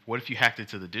 man. What if you hacked it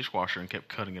to the dishwasher and kept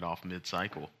cutting it off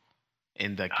mid-cycle?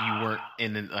 And like you weren't,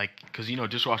 and then like, because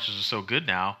dishwashers are so good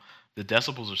now, the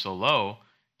decibels are so low,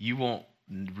 you won't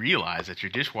realize that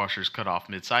your dishwasher is cut off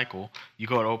mid-cycle. You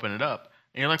go to open it up,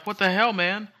 and you're like, "What the hell,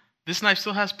 man? This knife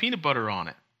still has peanut butter on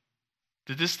it.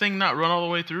 Did this thing not run all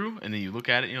the way through?" And then you look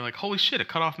at it, and you're like, "Holy shit! It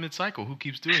cut off mid-cycle. Who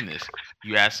keeps doing this?"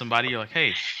 You ask somebody, you're like,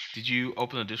 "Hey, did you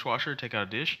open the dishwasher, take out a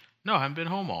dish?" "No, I haven't been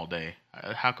home all day.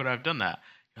 How could I have done that?"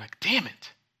 You're like, "Damn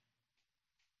it."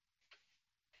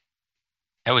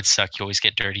 That would suck. You always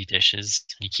get dirty dishes.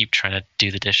 And you keep trying to do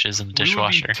the dishes in the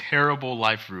dishwasher. We would be terrible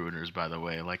life ruiners, by the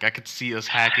way. Like, I could see us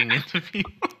hacking into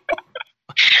people.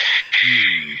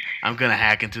 I'm going to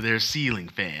hack into their ceiling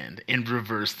fan and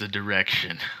reverse the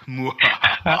direction.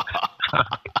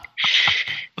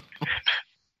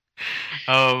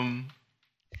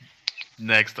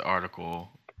 Next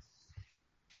article.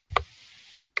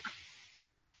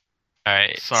 All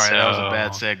right. Sorry, that was a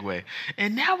bad segue.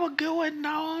 And now we're going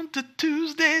on to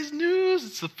Tuesday's news.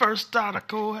 It's the first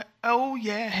article. Oh,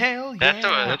 yeah, hell yeah.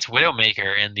 That's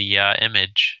Widowmaker in the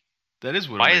image. That is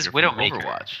Widowmaker. Why is Widowmaker?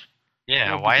 Overwatch.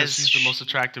 Yeah, well, why is she's the most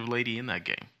attractive lady in that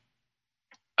game?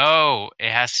 Oh,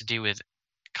 it has to do with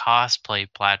cosplay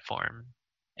platform.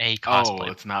 A cosplay.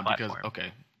 Oh, it's not platform. Because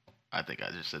okay. I think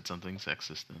I just said something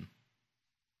sexist then.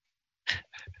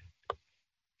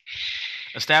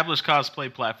 Established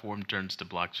cosplay platform turns to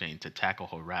blockchain to tackle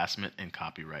harassment and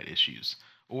copyright issues.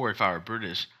 Or if I were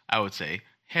British, I would say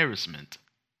harassment.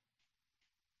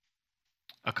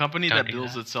 A company that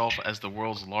bills itself as the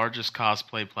world's largest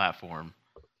cosplay platform,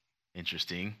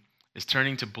 interesting, is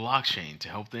turning to blockchain to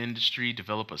help the industry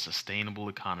develop a sustainable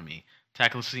economy,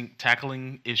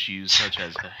 tackling issues such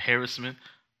as harassment.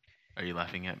 Are you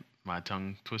laughing at my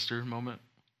tongue twister moment?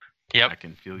 Yep. I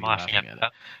can feel you laughing at it.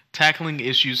 Tackling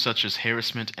issues such as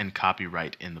harassment and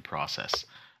copyright in the process.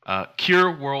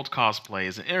 Cure World Cosplay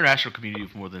is an international community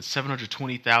of more than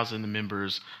 720,000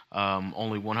 members,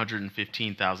 only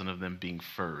 115,000 of them being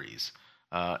furries,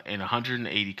 in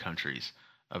 180 countries.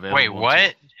 Wait,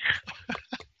 what?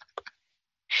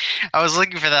 I was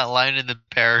looking for that line in the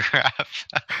paragraph.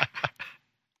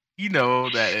 You know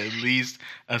that at least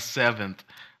a seventh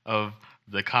of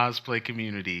the cosplay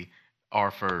community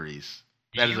are furries.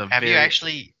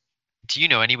 Do you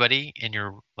know anybody in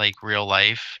your real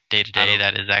life, day to day,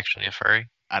 that is actually a furry?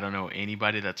 I don't know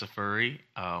anybody that's a furry.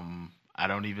 I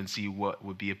don't even see what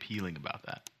would be appealing about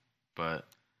that. But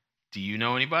do you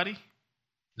know anybody?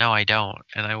 No, I don't,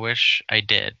 and I wish I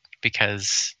did,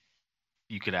 because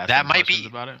you could ask them questions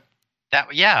about it. That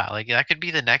could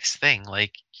be the next thing,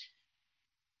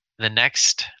 the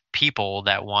next people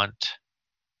that want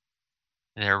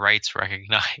their rights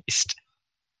recognized.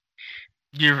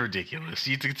 You're ridiculous.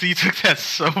 You took that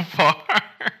so far.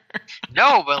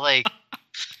 No, but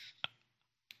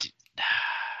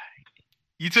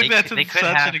you took that to such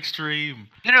an extreme.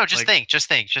 No, just think.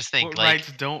 What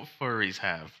rights don't furries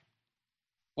have?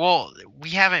 Well,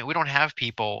 we don't have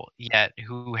people yet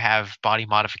who have body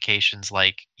modifications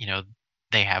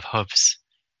they have hooves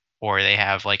or they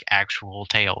have actual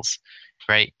tails,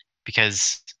 right?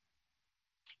 Because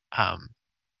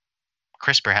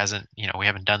CRISPR hasn't, we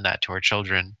haven't done that to our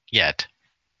children yet.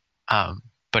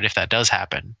 But if that does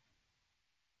happen,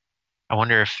 I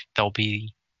wonder if they'll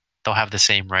have the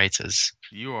same rights as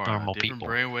you are normal a different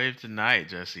people. Brainwave tonight,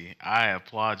 Jesse. I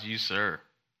applaud you, sir.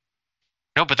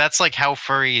 No, but that's how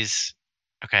furries.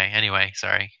 Okay, anyway,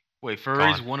 sorry. Wait,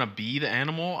 furries want to be the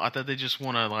animal? I thought they just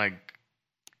want to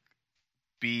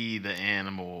be the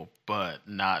animal, but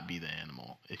not be the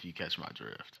animal. If you catch my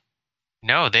drift.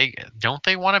 No, they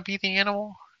want to be the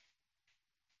animal.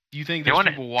 Do you think there's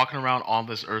people walking around on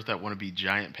this earth that want to be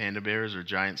giant panda bears or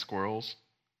giant squirrels?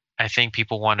 I think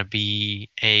people want to be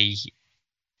a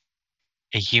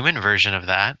human version of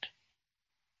that.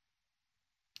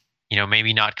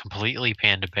 Maybe not completely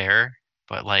panda bear,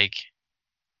 but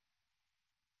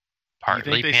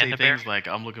partly you think they panda say bear. Things like,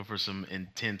 "I'm looking for some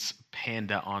intense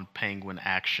panda on penguin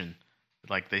action."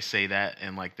 They say that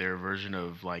in their version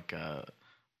of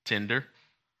Tinder.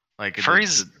 Like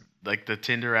Furries. like the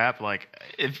Tinder app. Like,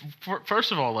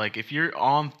 first of all, like if you're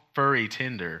on furry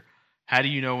Tinder, how do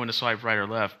you know when to swipe right or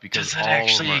left? Because Does that all of them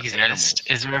actually are exist? animals.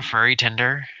 Is there a furry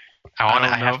Tinder? I I don't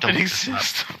know have if to it look this up.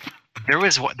 exists. There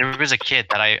was a kid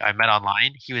that I met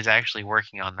online. He was actually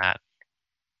working on that.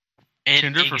 It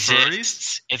Tinder for furries?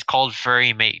 exists. It's called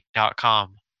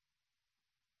furrymate.com.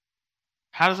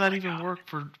 How does that even work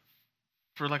for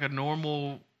like a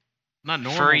normal, not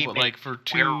normal, Furry but mate, like for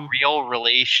where two? real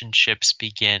relationships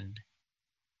begin.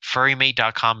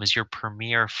 Furrymate.com is your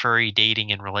premier furry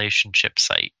dating and relationship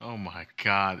site. Oh my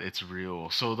god, it's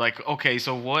real. So like, okay,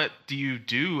 so what do you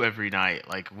do every night?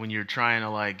 Like when you're trying to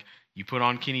like, you put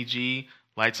on Kenny G,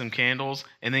 light some candles,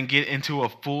 and then get into a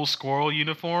full squirrel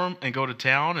uniform and go to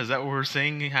town? Is that what we're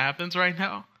saying happens right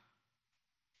now?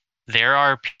 There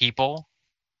are people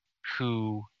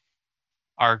who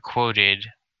are quoted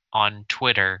on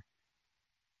Twitter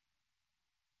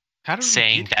How did we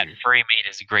saying get that here? Furrymate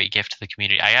is a great gift to the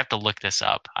community. I have to look this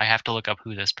up. I have to look up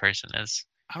who this person is.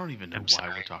 I don't even know I'm why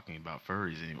sorry. we're talking about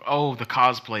furries anymore. Oh, the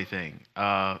cosplay thing.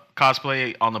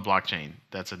 Cosplay on the blockchain.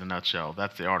 That's in a nutshell.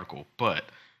 That's the article. But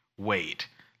wait,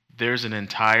 there's an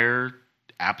entire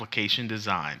application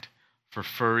designed for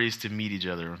furries to meet each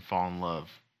other and fall in love.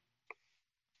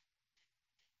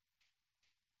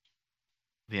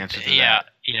 The answer to Yeah,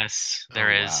 that. yes, Oh, there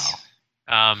is.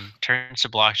 Turns to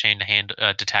blockchain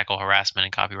to tackle harassment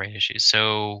and copyright issues.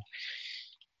 So,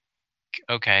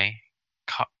 okay.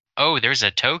 There's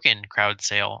a token crowd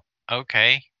sale.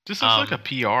 Okay. This looks like a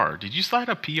PR. Did you slide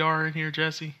a PR in here,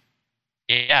 Jesse?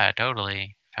 Yeah,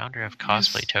 totally. Founder of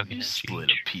Cosplay Token. You is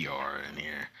slid a PR in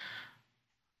here.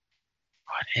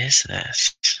 What is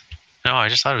this? No, I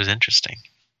just thought it was interesting.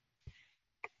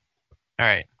 All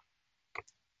right.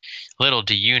 Little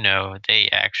do you know, they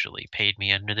actually paid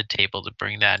me under the table to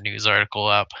bring that news article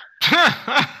up.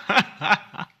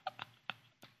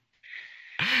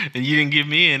 And you didn't give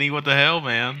me any. What the hell,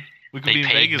 man? We could be in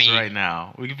Vegas right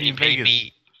now. We could be in Vegas.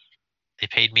 They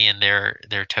paid me in their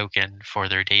token for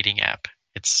their dating app.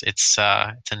 It's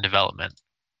in development.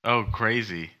 Oh,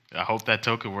 crazy! I hope that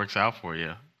token works out for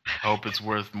you. I hope it's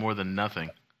worth more than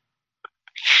nothing.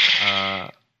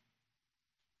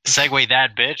 Segue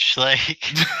that bitch, like.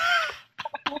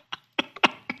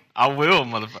 I will,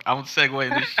 motherfucker. I'm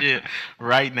segueing this shit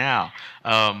right now.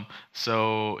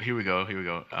 So here we go.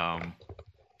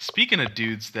 Speaking of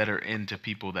dudes that are into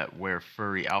people that wear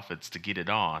furry outfits to get it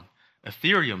on,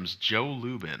 Ethereum's Joe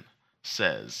Lubin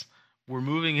says, we're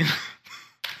moving in...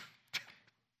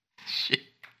 Shit.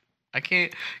 I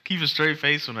can't keep a straight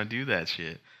face when I do that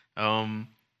shit. Joe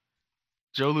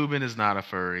Lubin is not a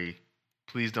furry.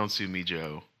 Please don't sue me,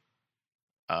 Joe.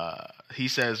 He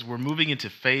says, we're moving into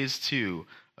phase 2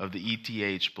 of the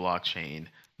ETH blockchain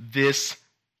this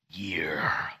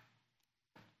year.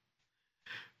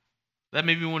 That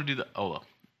made me want to do the Ola.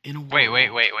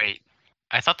 Wait.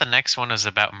 I thought the next one was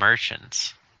about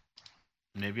merchants.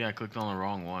 Maybe I clicked on the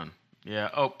wrong one. Yeah.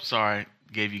 Oh, sorry.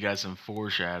 Gave you guys some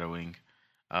foreshadowing.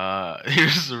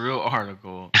 Here's the real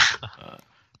article.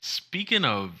 Speaking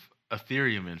of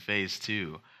Ethereum in phase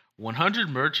 2, 100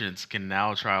 merchants can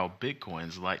now trial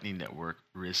Bitcoin's Lightning Network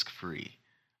risk-free.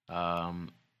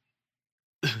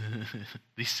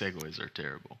 These segues are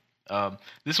terrible.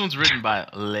 This one's written by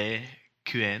Le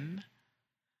Quen,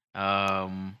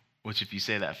 which if you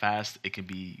say that fast, it can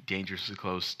be dangerously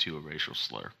close to a racial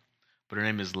slur. But her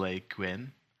name is Le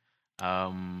Quen.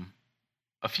 A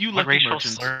few What lucky racial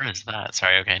merchants. slur is that?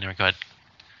 Sorry, okay, no, go ahead.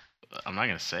 I'm not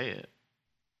gonna say it.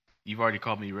 You've already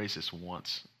called me racist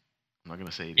once. I'm not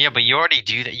gonna say it. Yeah, but you already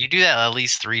do that. You do that at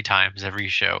least 3 times every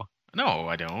show. No,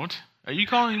 I don't. Are you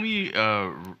calling me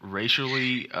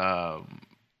racially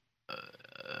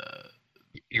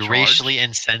You're charged? racially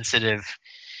insensitive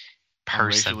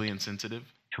person Racially insensitive?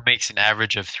 who makes an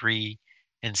average of 3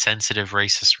 insensitive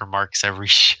racist remarks every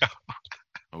show.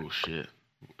 Oh shit!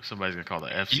 Somebody's gonna call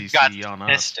the You've got FCC on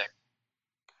us. statistic.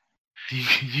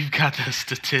 You've got the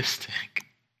statistic.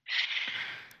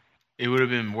 It would have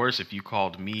been worse if you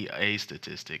called me a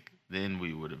statistic. Then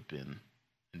we would have been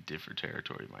in different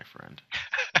territory, my friend.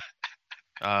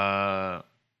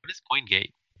 What is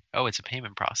CoinGate? Oh, it's a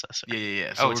payment processor.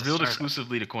 Yeah. So it's a revealed startup.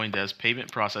 exclusively to CoinDesk,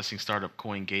 payment processing startup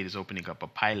CoinGate is opening up a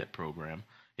pilot program.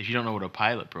 If you don't know what a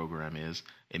pilot program is,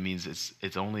 it means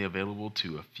it's only available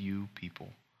to a few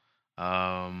people.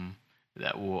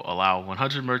 That will allow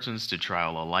 100 merchants to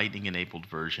trial a Lightning-enabled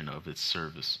version of its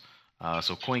service.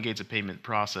 So CoinGate's a payment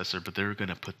processor, but they're going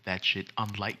to put that shit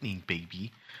on Lightning,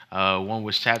 baby. One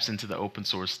which taps into the open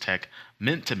source tech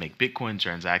meant to make Bitcoin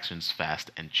transactions fast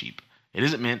and cheap. It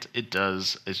isn't meant, it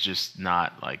does. It's just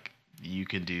not like you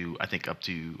can do, I think, up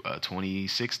to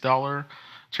 $26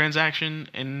 transaction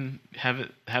and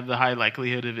have the high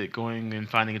likelihood of it going and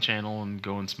finding a channel and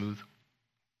going smooth.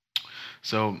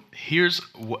 So here's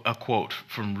a quote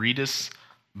from Rydas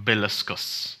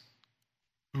Beliscus,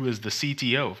 who is the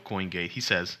CTO of CoinGate. He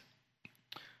says,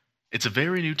 "It's a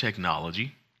very new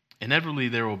technology. Inevitably,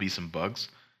 there will be some bugs,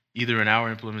 either in our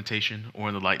implementation or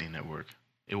in the Lightning Network.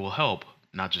 It will help,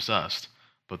 not just us,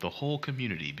 but the whole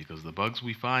community, because the bugs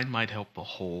we find might help the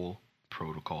whole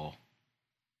protocol."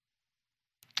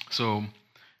 So,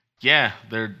 yeah,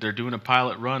 they're doing a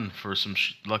pilot run for some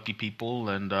lucky people,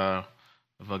 and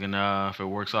fucking if it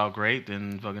works out great,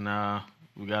 then fucking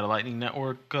we got a Lightning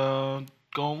Network going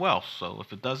well. So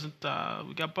if it doesn't,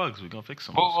 we got bugs. We're gonna fix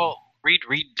them. Well, read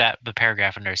the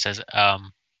paragraph in there. It says,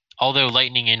 although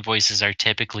Lightning invoices are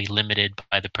typically limited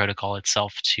by the protocol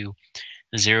itself to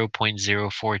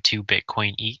 0.042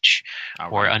 Bitcoin each,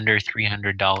 or under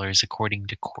 $300 according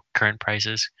to current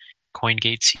prices,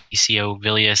 CoinGate CCO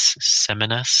Vilius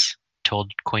Seminas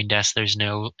told CoinDesk there's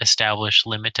no established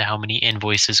limit to how many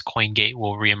invoices CoinGate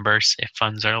will reimburse if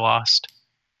funds are lost.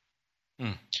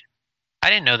 I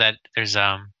didn't know that there's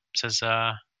says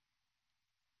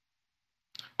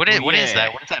what is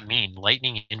that? What does that mean?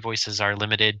 Lightning invoices are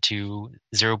limited to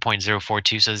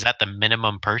 0.042. So is that the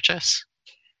minimum purchase?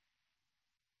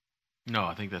 No,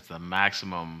 I think that's the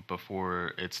maximum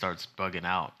before it starts bugging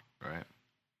out, right?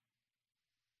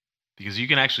 Because you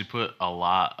can actually put a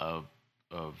lot of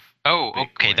Oh,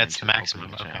 Bitcoin okay, that's the into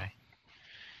maximum. opening the channel. Okay.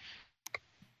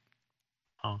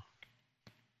 Oh.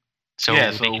 So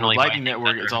yeah, they so can with only Lightning buy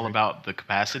Network, things it's under all about the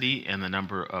capacity and the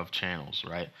number of channels,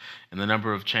 right? And the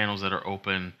number of channels that are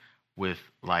open with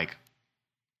like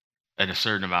a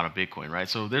certain amount of Bitcoin, right?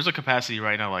 So there's a capacity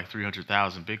right now like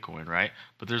 300,000 Bitcoin, right?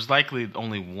 But there's likely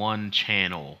only one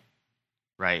channel,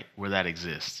 right, where that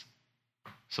exists.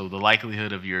 So the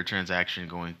likelihood of your transaction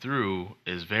going through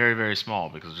is very, very small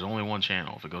because there's only one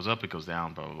channel. If it goes up, it goes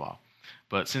down, blah, blah, blah.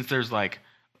 But since there's like,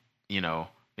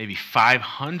 maybe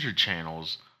 500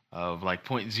 channels of like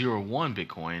 0.01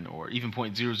 Bitcoin or even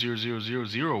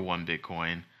 0.000001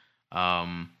 Bitcoin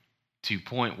to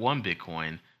 0.1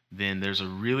 Bitcoin, then there's a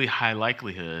really high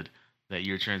likelihood that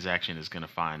your transaction is going to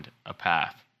find a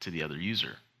path to the other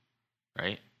user,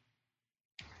 right?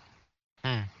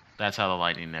 That's how the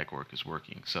Lightning Network is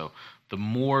working. So the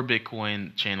more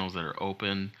Bitcoin channels that are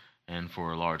open and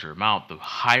for a larger amount, the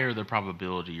higher the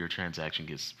probability your transaction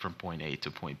gets from point A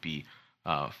to point B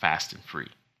fast and free.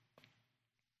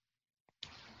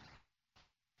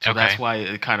 So that's why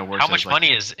it kind of works. How much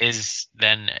money is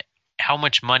then? How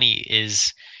much money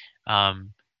is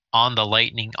on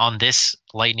this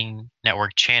Lightning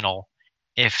Network channel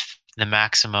if the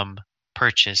maximum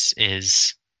purchase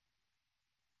is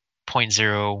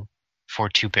 0.042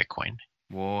 Bitcoin?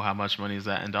 Well, how much money is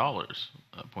that in dollars?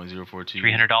 0.042.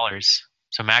 $300.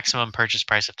 So maximum purchase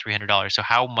price of $300. So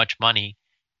how much money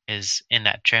is in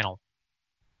that channel?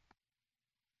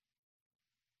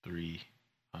 $300.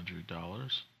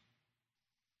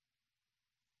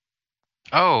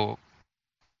 Oh,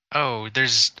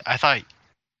 I thought.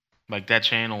 Like that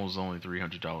channel is only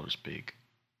 $300 big.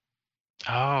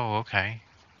 Oh, okay.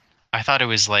 I thought it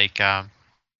was like.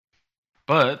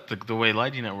 But the way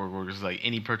Lightning Network works is like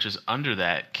any purchase under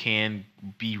that can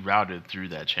be routed through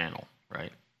that channel,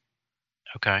 right?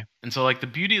 Okay. And so like the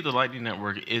beauty of the Lightning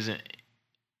Network isn't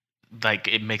like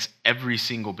it makes every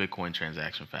single Bitcoin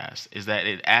transaction fast, is that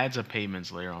it adds a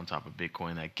payments layer on top of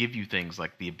Bitcoin that give you things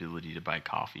like the ability to buy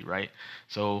coffee, right?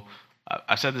 So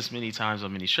I've said this many times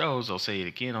on many shows. I'll say it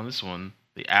again on this one.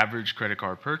 The average credit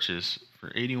card purchase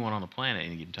for anyone on the planet at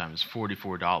any given time is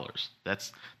 $44. That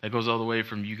goes all the way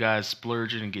from you guys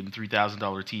splurging and getting $3,000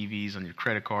 TVs on your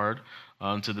credit card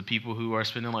to the people who are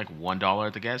spending like $1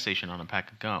 at the gas station on a pack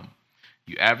of gum.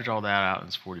 You average all that out and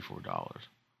it's $44,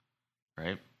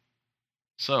 right?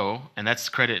 So, and that's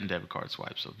credit and debit card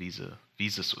swipe. So Visa,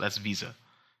 that's Visa.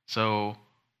 So,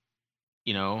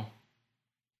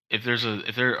 if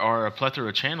there are a plethora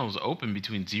of channels open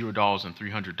between $0 and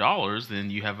 $300,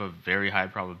 then you have a very high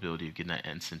probability of getting that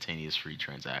instantaneous free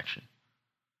transaction.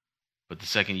 But the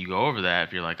second you go over that,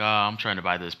 if you're like, I'm trying to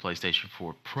buy this PlayStation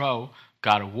 4 Pro,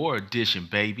 God of War edition,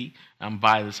 baby, I'm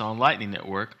buying this on Lightning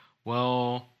Network.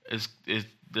 Well,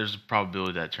 there's a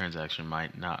probability that transaction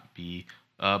might not be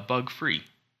bug free.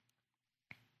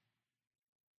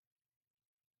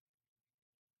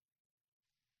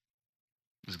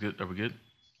 Is good? Are we good?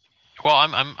 Well,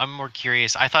 I'm more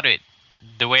curious. I thought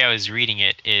the way I was reading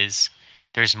it is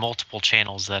there's multiple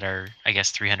channels that are, I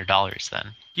guess, $300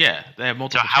 then. Yeah, they have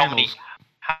multiple channels.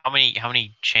 How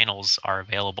many channels are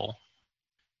available?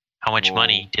 How much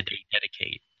money did they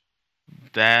dedicate?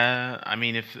 That I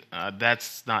mean, if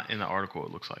that's not in the article,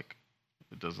 it looks like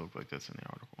it does look like that's in the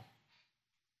article.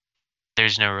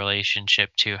 There's no relationship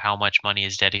to how much money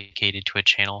is dedicated to a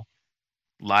channel.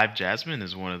 Live Jasmine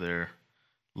is one of their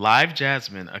Live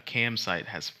Jasmine, a cam site,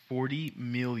 has 40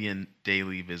 million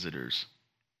daily visitors.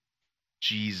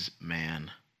 Jeez,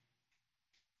 man.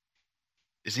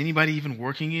 Is anybody even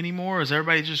working anymore? Or is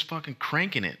everybody just fucking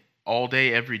cranking it all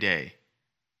day, every day?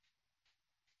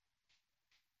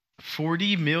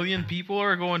 40 million people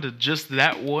are going to just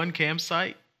that one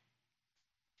campsite?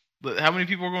 How many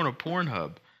people are going to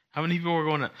Pornhub? How many people are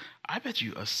going to... I bet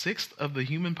you a sixth of the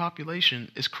human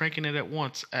population is cranking it at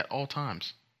once at all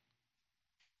times.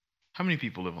 How many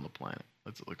people live on the planet?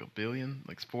 That's like a billion?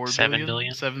 Like 4 7 billion?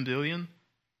 billion? 7 billion?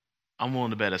 I'm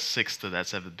willing to bet a sixth of that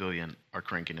 7 billion are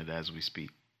cranking it as we speak.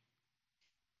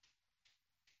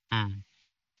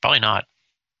 Probably not.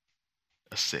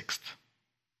 A sixth.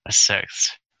 A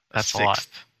sixth. That's a sixth. lot.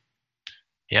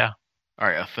 Yeah. All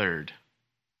right, a third.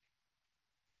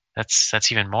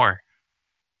 That's even more.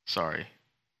 Sorry.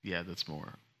 Yeah, that's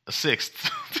more. A sixth.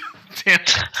 Damn,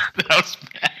 that was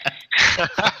bad.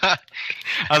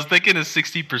 I was thinking of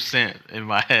 60% in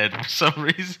my head for some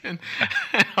reason.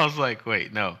 I was like,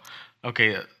 wait, no.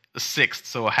 Okay, a sixth,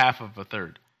 so a half of a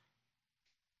third.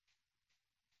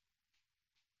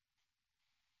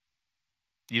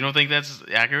 You don't think that's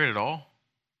accurate at all?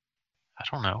 I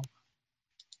don't know.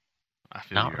 I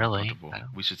feel Not you're really. uncomfortable.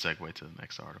 We should segue to the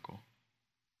next article.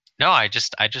 No, I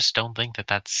just don't think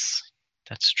that's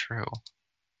true.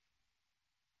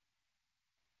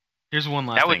 Here's one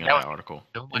last thing about that article.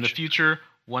 So in the future,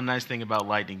 one nice thing about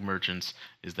Lightning merchants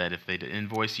is that if they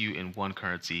invoice you in one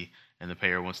currency and the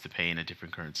payer wants to pay in a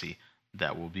different currency,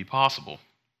 that will be possible.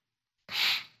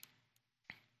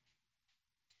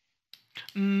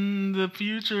 The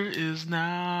future is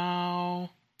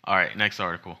now. All right, next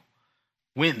article.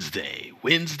 Wednesday,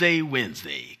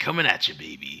 coming at you,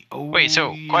 baby. Oh, wait.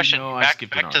 So, question. Back to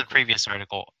the previous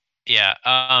article. Yeah.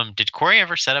 Did Corey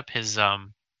ever set up his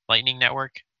Lightning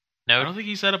Network node? I don't think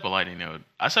he set up a Lightning node.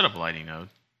 I set up a Lightning node.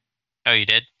 Oh, you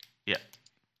did? Yeah.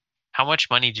 How much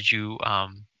money did you, I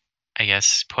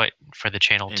guess, put for the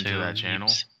channel into that channel?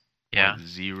 Use? Yeah. Like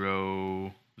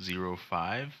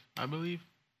 0.05, I believe.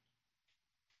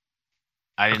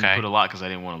 I didn't put a lot because I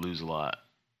didn't want to lose a lot.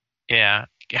 Yeah.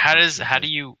 How do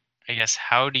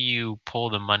you pull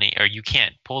the money, or you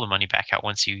can't pull the money back out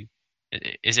once you,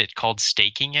 is it called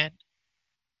staking it?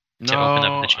 No,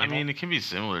 open up the channel? I mean, it can be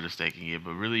similar to staking it,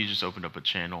 but really you just open up a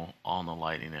channel on the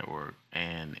Lightning Network,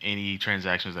 and any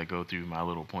transactions that go through my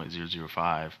little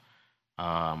 0.005,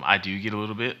 I do get a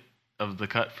little bit of the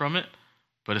cut from it,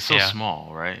 but it's so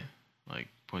small, right? Like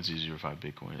 0.005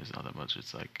 Bitcoin is not that much.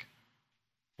 It's like,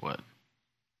 what?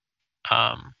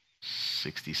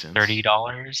 60 cents.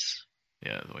 $30.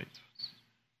 Yeah, wait.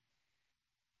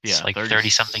 Yeah, it's like 30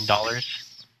 something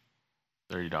dollars.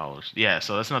 $30. Yeah,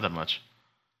 so that's not that much.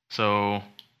 So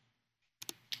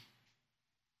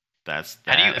that's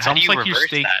that. How do you like reverse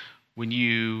that? When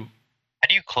you. How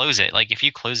do you close it? Like if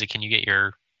you close it, can you get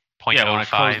your 0.05? Yeah, when I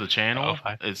close the channel,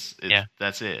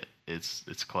 that's it.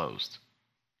 It's closed.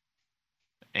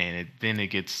 And then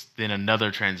another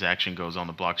transaction goes on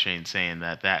the blockchain saying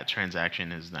that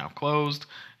transaction is now closed,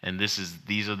 and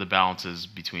these are the balances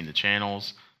between the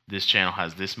channels. This channel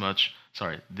has this much.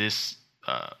 Sorry, this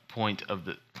point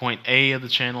A of the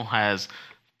channel has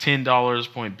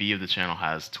 $10. Point B of the channel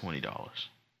has $20.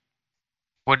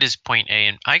 What is point A?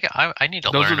 And I need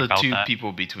to learn about that. Those are the two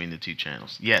people between the two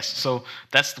channels. Yes, so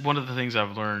that's one of the things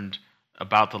I've learned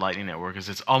about the Lightning Network is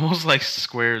it's almost like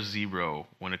Square Zero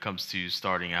when it comes to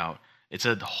starting out. It's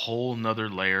a whole nother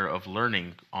layer of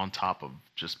learning on top of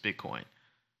just Bitcoin,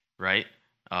 right?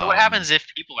 So what happens if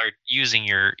people are using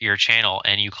your channel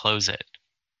and you close it?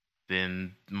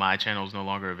 Then my channel is no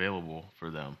longer available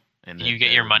for them. And you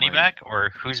get your money back,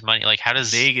 or whose money? Like, how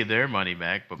does they get their money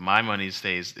back? But my money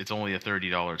stays. It's only a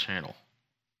 $30 channel.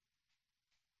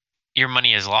 Your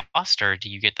money is lost, or do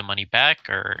you get the money back,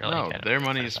 or no? Their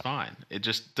money is fine.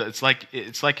 It's like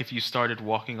if you started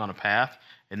walking on a path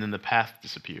and then the path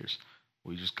disappears.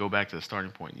 We just go back to the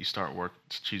starting point and you start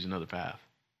choose another path.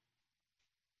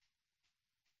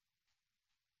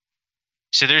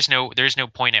 So there's no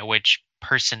point at which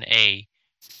person A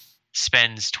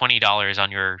spends $20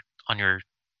 on your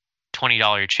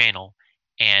 $20 channel,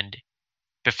 and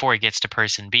before it gets to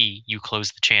person B, you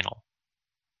close the channel.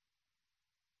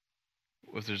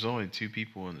 If there's only two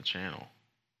people in the channel,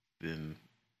 then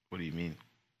what do you mean?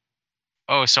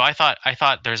 Oh, so I thought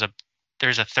there's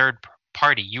a third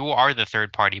party. You are the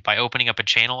third party by opening up a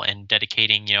channel and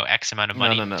dedicating X amount of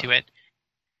money to it.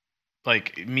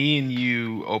 like me and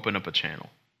you open up a channel,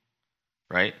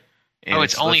 right? And Oh,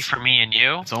 it's only for me and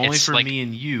you? It's only for like, me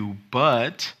and you,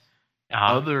 but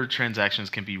uh-huh. other transactions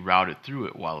can be routed through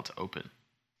it while it's open.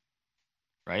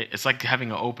 Right? It's like having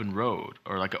an open road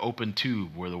or like an open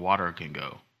tube where the water can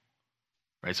go.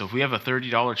 Right? So if we have a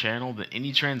 $30 channel, then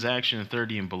any transaction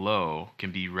 30 and below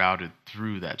can be routed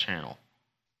through that channel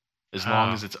as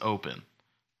long as it's open.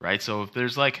 Right? So if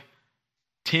there's like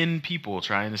 10 people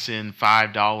trying to send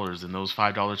 $5, then those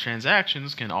 $5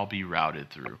 transactions can all be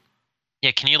routed through.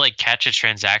 Yeah, can you like catch a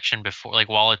transaction before, like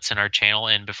while it's in our channel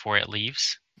and before it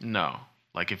leaves? No.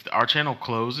 Like if our channel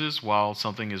closes while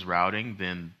something is routing,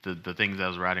 then the things that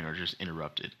was routing are just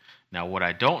interrupted. Now, what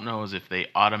I don't know is if they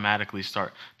automatically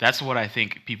start. That's what I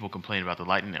think people complain about the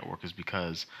Lightning Network is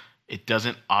because it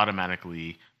doesn't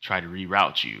automatically try to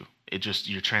reroute you. It just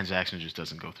your transaction just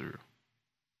doesn't go through.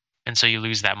 And so you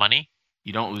lose that money?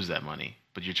 You don't lose that money,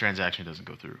 but your transaction doesn't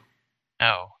go through.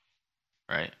 Oh.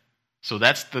 Right? So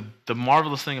that's the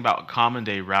marvelous thing about common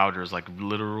day routers, like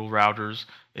literal routers,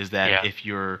 is that if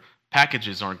your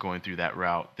packages aren't going through that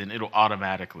route, then it'll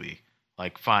automatically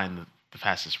like find the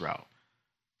fastest route.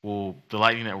 Well, the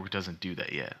Lightning Network doesn't do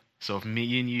that yet. So if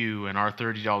me and you and our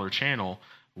 $30 channel,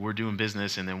 we're doing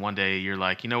business, and then one day you're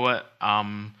like, you know what,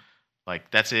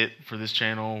 like that's it for this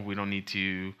channel. We don't need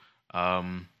to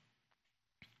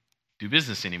do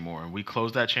business anymore, and we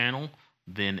close that channel.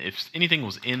 Then if anything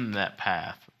was in that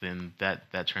path, then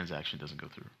that transaction doesn't go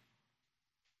through.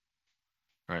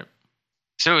 Right.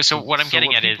 So what I'm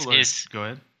getting at is go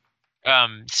ahead.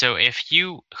 So if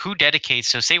you who dedicates,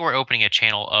 so say we're opening a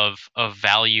channel of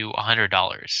value $100.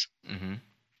 Mm-hmm.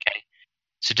 Okay.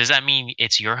 So does that mean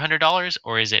it's your $100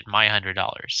 or is it my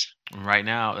 $100? Right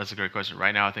now, that's a great question.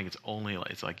 Right now, I think it's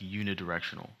like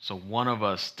unidirectional. So one of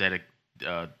us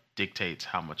dictates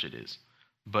how much it is.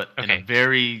 But in a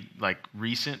very like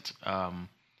recent,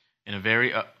 in a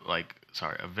very a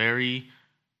very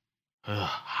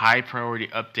high priority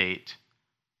update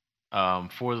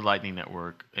for the Lightning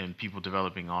Network and people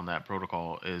developing on that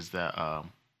protocol is that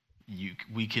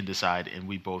we can decide and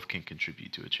we both can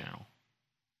contribute to a channel.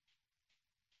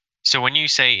 So when you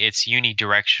say it's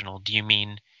unidirectional, do you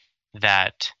mean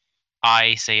that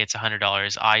I say it's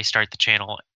 $100, I start the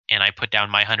channel and I put down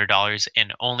my $100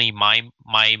 and only my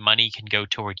money can go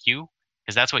toward you?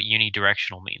 Because that's what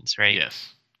unidirectional means, right?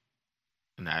 Yes.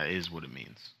 And that is what it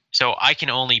means. So I can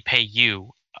only pay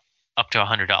you up to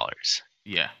 $100.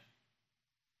 Yeah.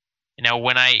 Now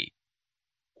when I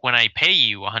pay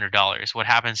you $100, what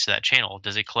happens to that channel?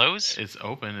 Does it close? It's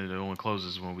open and it only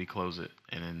closes when we close it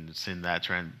and then send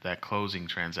that closing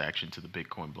transaction to the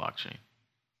Bitcoin blockchain.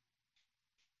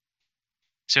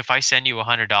 So if I send you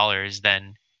 $100,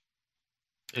 then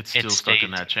it's still stuck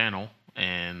in that channel,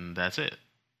 and that's it.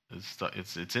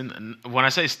 It's in. When I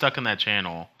say stuck in that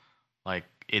channel, like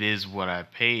it is what I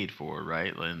paid for,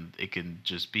 right? And it can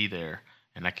just be there,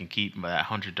 and I can keep that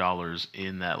 $100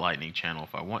 in that Lightning channel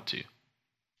if I want to.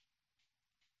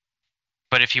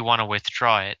 But if you want to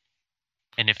withdraw it,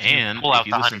 and if you pull out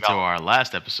the $100, listen to our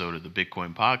last episode of the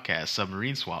Bitcoin podcast,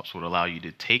 submarine swaps would allow you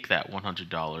to take that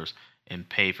 $100 and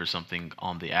pay for something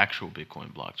on the actual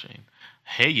Bitcoin blockchain.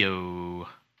 Hey yo.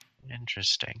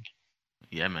 Interesting.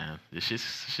 Yeah, man. This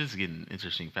shit's getting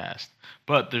interesting fast.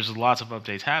 But there's lots of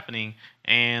updates happening,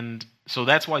 and so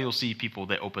that's why you'll see people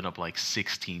that open up like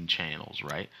 16 channels,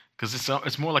 right? Because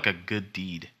it's more like a good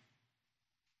deed.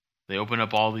 They open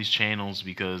up all these channels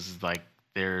because like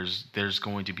there's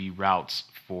going to be routes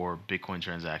for Bitcoin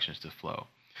transactions to flow.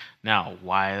 Now,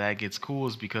 why that gets cool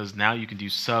is because now you can do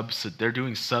they're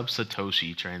doing sub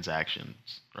Satoshi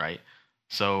transactions, right?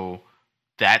 So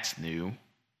that's new.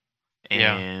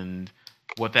 And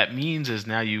what that means is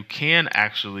now you can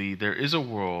actually, there is a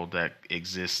world that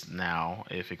exists now,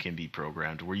 if it can be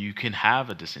programmed, where you can have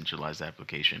a decentralized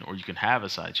application or you can have a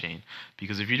sidechain.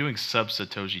 Because if you're doing sub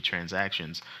Satoshi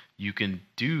transactions, you can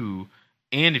do,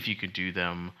 and if you can do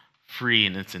them free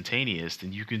and instantaneous,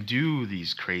 then you can do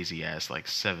these crazy ass like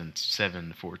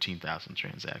 14,000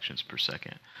 transactions per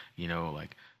second. You know,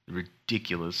 like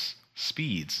ridiculous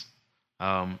speeds.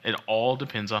 It all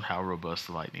depends on how robust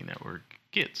the Lightning Network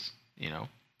gets, you know,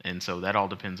 and so that all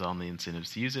depends on the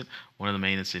incentives to use it. One of the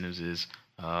main incentives is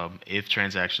if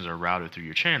transactions are routed through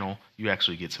your channel, you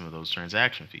actually get some of those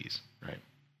transaction fees, right?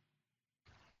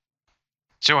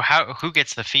 So who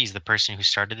gets the fees? The person who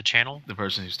started the channel? The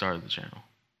person who started the channel.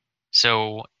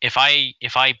 So if I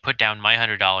put down my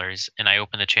 $100 and I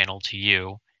open the channel to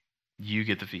you, you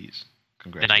get the fees.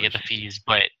 Then I get the fees,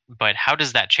 but how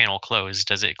does that channel close?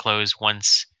 Does it close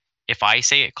once if I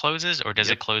say it closes, or does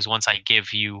it close once I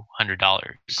give you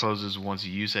 $100? It closes once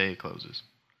you say it closes.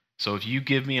 So if you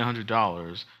give me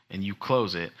 $100 and you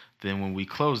close it, then when we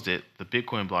closed it, the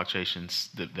Bitcoin blockchain,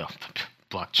 the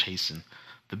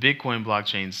Bitcoin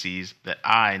blockchain sees that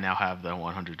I now have the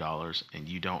 $100 and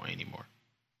you don't anymore.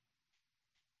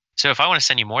 So if I want to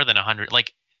send you more than 100,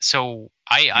 like, so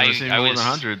I want to send I more was than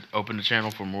 100, open the channel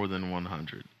for more than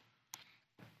 100.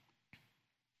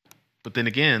 But then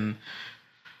again,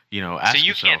 ask so you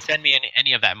yourself. can't send me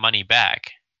any of that money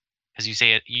back because you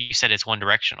said it's one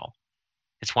directional.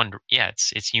 It's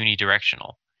it's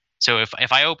unidirectional. So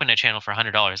if I open a channel for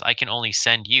 $100, I can only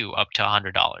send you up to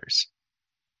 $100.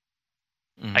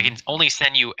 Mm-hmm. I can only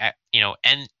send you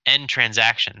n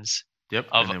transactions. Yep,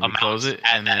 of and then we close it,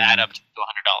 and then add up to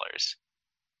 $100.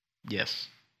 Yes.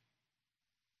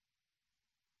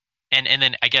 And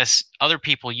then I guess other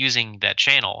people using that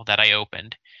channel that I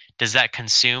opened, does that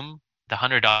consume the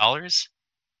 $100?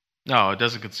 No, it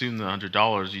doesn't consume the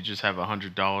 $100. You just have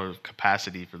 $100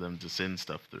 capacity for them to send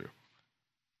stuff through.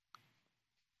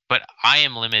 But I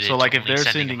am limited. So, like, if they're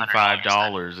sending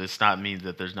 $5, it's not mean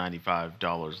that there's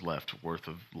 $95 left worth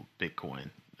of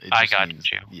Bitcoin. I got you.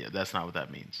 Yeah, that's not what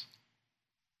that means.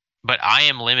 But I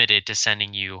am limited to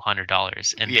sending you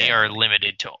 $100, and they are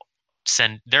limited to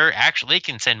send. They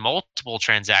can send multiple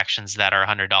transactions that are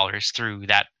 $100 through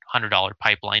that $100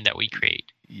 pipeline that we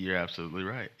create. You're absolutely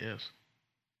right. Yes.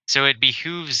 So it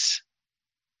behooves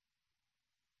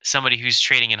somebody who's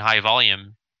trading in high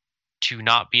volume to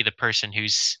not be the person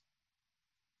who's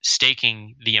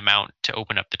staking the amount to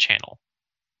open up the channel.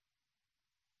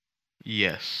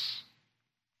 Yes.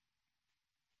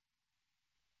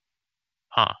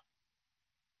 Huh.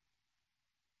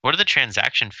 What are the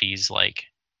transaction fees like?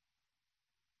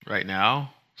 Right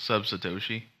now, sub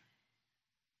Satoshi.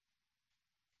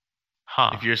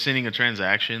 Huh. If you're sending a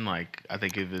transaction, like, I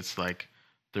think if it's like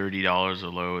 $30 or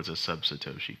low, it's a sub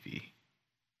Satoshi fee.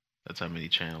 That's how many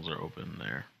channels are open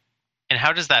there. And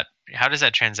how does that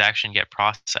transaction get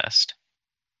processed?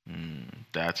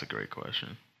 That's a great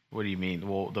question. What do you mean?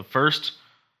 Well, the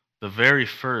very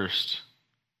first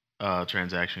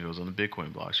transaction goes on the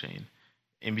Bitcoin blockchain.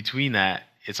 In between that,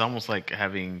 it's almost like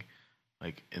having,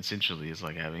 essentially, it's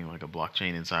like having like a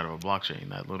blockchain inside of a blockchain.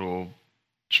 That little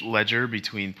ledger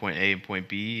between point A and point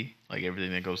B, like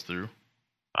everything that goes through.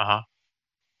 That's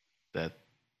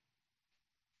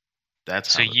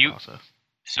how the process.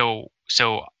 So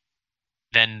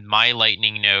then my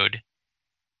Lightning node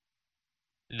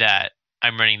that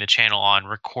I'm running the channel on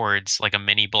records like a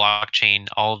mini blockchain,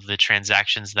 all of the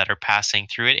transactions that are passing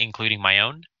through it, including my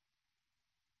own.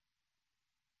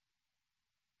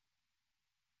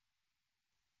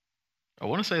 I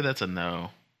want to say that's a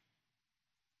no.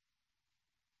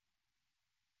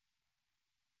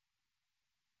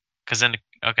 Because then,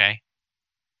 okay.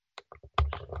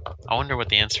 I wonder what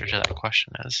the answer to that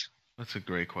question is. That's a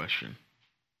great question.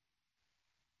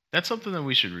 That's something that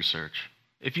we should research.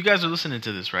 If you guys are listening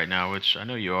to this right now, which I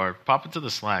know you are, pop into the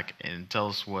Slack and tell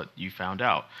us what you found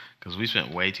out. Because we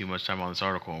spent way too much time on this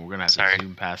article, and we're going to have to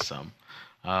zoom past some.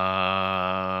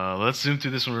 Let's zoom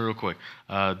through this one real quick.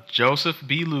 Joseph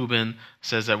B. Lubin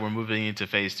says that we're moving into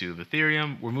phase 2 of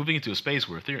Ethereum. We're moving into a space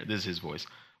where Ethereum... This is his voice.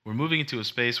 We're moving into a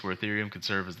space where Ethereum can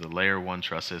serve as the layer 1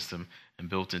 trust system, and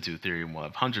built into Ethereum will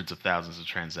have hundreds of thousands of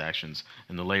transactions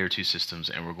in the layer 2 systems,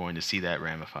 and we're going to see that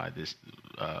ramified this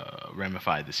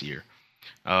year.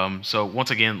 So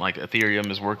once again, like, Ethereum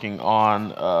is working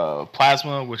on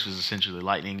Plasma, which is essentially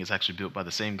Lightning. It's actually built by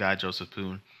the same guy, Joseph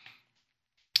Poon,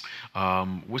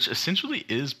 which essentially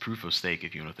is proof of stake,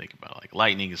 if you want to think about it. Like,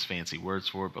 Lightning is fancy words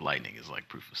for it, but Lightning is like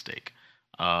proof of stake.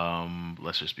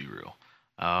 Let's just be real.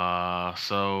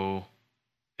 So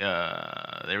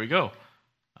there we go.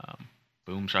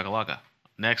 Boom shakalaka.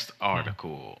 Next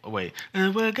article. Wait.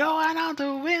 We're going on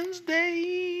to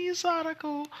Wednesday's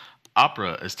article.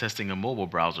 Opera is testing a mobile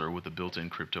browser with a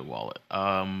built-in crypto wallet.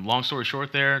 Long story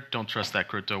short there, don't trust that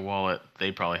crypto wallet.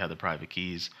 They probably have the private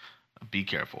keys. Be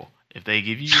careful. If they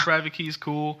give you your private keys,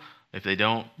 cool. If they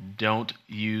don't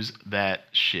use that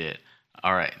shit.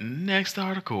 All right, next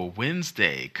article.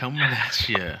 Wednesday, coming at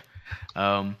you.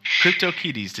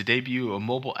 CryptoKitties to debut a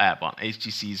mobile app on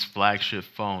HTC's flagship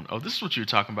phone. Oh, this is what you were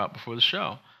talking about before the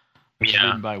show. It's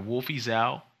written by Wolfie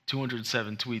Zhao,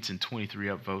 207 tweets and 23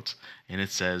 upvotes, and it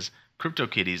says,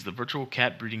 CryptoKitties, the virtual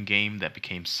cat breeding game that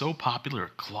became so popular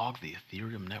it clogged the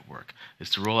Ethereum network, is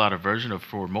to roll out a version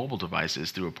for mobile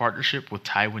devices through a partnership with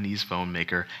Taiwanese phone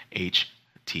maker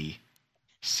HTC.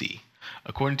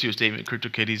 According to a statement,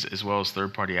 CryptoKitties, as well as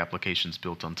third-party applications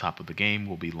built on top of the game,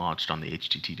 will be launched on the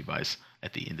HTC device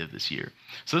at the end of this year.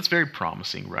 So that's very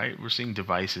promising, right? We're seeing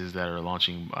devices that are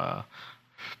launching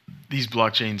these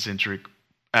blockchain-centric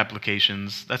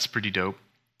applications. That's pretty dope.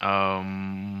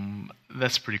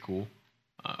 That's pretty cool.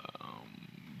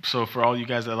 So for all you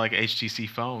guys that like HTC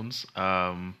phones,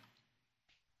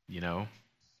 you know,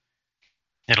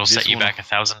 It'll set this you one back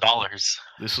 $1,000.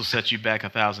 this will set you back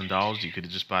 $1,000. You could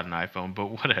have just bought an iPhone, but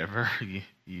whatever.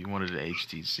 You wanted an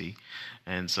HTC,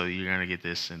 and so you're gonna get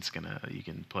this, and you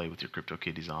can play with your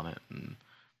CryptoKitties on it. And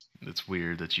it's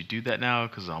weird that you do that now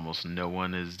because almost no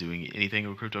one is doing anything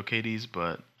with CryptoKitties,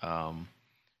 but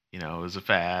it was a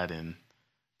fad, and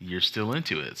you're still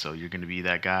into it. So you're gonna be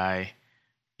that guy,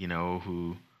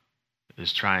 who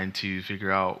is trying to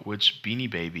figure out which Beanie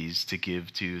Babies to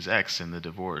give to his ex in the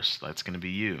divorce. That's going to be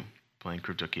you playing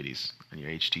CryptoKitties on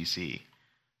your HTC.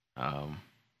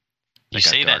 You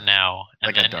say that now,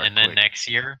 and then quick. next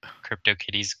year,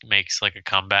 CryptoKitties makes like a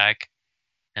comeback,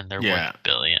 and they're worth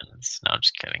billions. No, I'm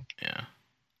just kidding. Yeah.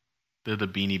 They're the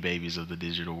Beanie Babies of the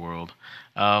digital world.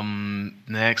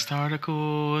 Next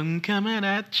article, coming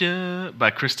at you,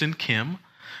 by Kristen Kim.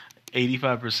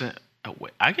 85%. Oh,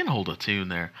 wait, I can hold a tune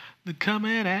there. The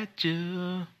coming at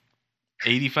you.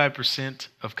 85%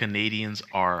 of Canadians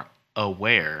are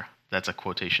aware. That's a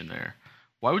quotation there.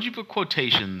 Why would you put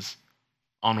quotations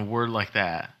on a word like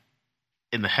that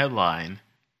in the headline,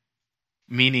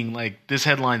 meaning like this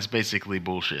headline's basically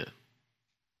bullshit?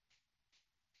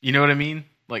 You know what I mean?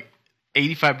 Like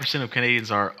 85% of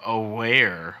Canadians are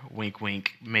aware, wink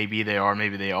wink, maybe they are,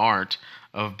 maybe they aren't,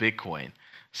 of Bitcoin,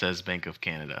 says Bank of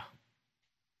Canada.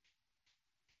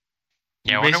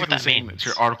 Yeah, I wonder what that means. That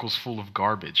your article's full of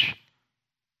garbage,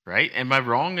 right? Am I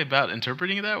wrong about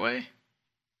interpreting it that way?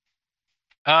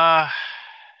 Hold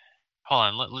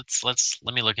on. Let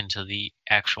me look into the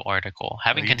actual article.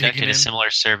 Having conducted a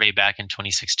similar survey back in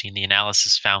 2016, the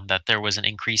analysis found that there was an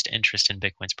increased interest in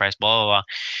Bitcoin's price. Blah blah blah.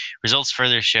 Results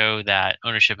further show that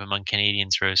ownership among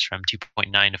Canadians rose from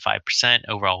 2.9 to 5%.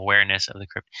 Overall awareness of the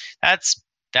crypto. That's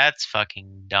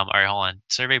fucking dumb. All right, hold on.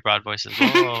 Survey broad voices.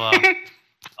 Blah blah blah.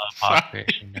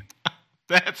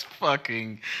 That's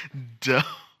fucking dumb.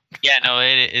 Yeah, no,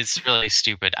 it's really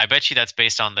stupid. I bet you that's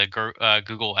based on the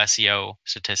Google SEO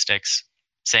statistics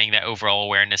saying that overall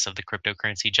awareness of the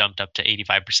cryptocurrency jumped up to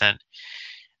 85%.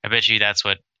 I bet you that's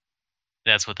what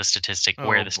the statistic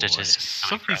statistics.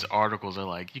 Some of these articles are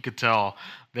like, you could tell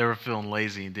they were feeling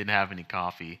lazy and didn't have any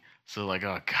coffee. So like,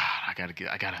 oh god, I gotta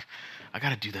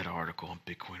do that article on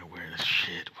Bitcoin awareness.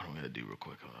 Shit, what am I gonna do real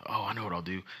quick? Oh, I know what I'll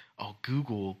do. I'll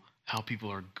Google how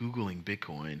people are Googling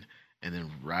Bitcoin and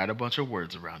then write a bunch of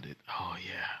words around it. Oh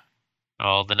yeah.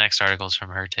 Oh, the next article's from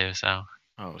her too. So.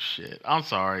 Oh shit. I'm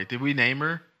sorry. Did we name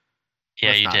her?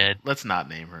 Yeah, you did. Let's not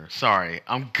name her. Sorry.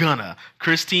 I'm gonna.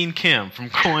 Christine Kim from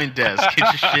CoinDesk. Get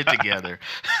your shit together.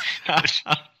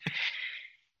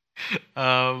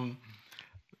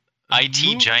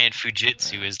 IT giant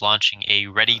Fujitsu is launching a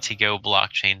ready-to-go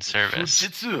blockchain service.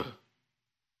 Fujitsu.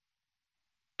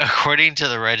 According to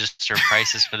the register,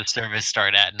 prices for the service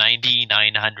start at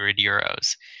 9,900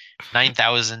 euros.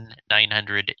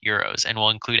 9,900 euros, and will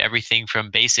include everything from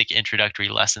basic introductory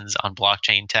lessons on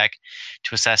blockchain tech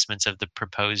to assessments of the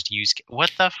proposed use.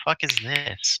 What the fuck is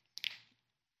this?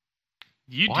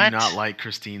 Do not like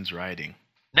Christine's writing.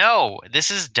 No,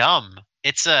 this is dumb.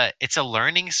 It's a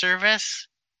learning service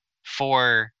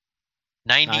for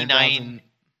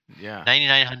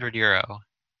 9,900 euro.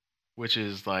 Which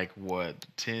is like what?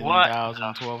 10,000,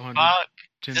 1,200?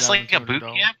 Is this like a boot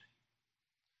camp?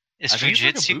 I think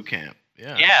it's like a boot camp.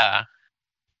 Yeah. Yeah.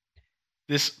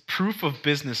 This proof of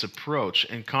business approach,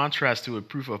 in contrast to a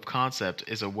proof of concept,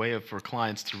 is a way for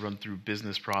clients to run through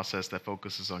business process that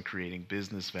focuses on creating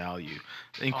business value.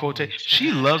 In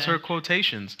she loves her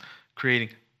quotations, creating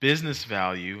business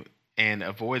value and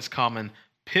avoids common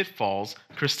pitfalls.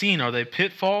 Christine, are they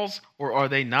pitfalls or are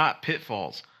they not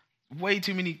pitfalls? Way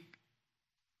too many.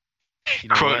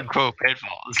 Quote unquote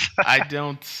pitfalls. I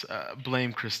don't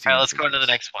blame Christine. All right, let's go to the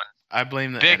next one. I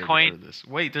blame the Bitcoin editor for this.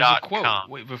 Wait, there's a quote.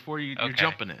 Wait, before you're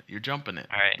jumping it. You're jumping it.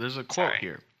 All right. There's a quote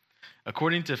here.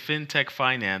 According to FinTech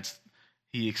Finance,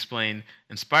 he explained,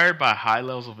 inspired by high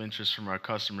levels of interest from our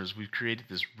customers, we've created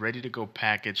this ready-to-go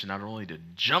package not only to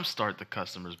jumpstart the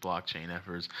customers' blockchain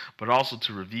efforts, but also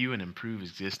to review and improve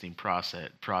existing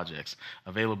projects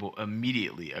available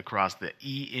immediately across the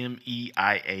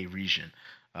EMEIA region.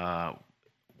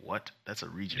 What? That's a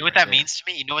region. You know what that means to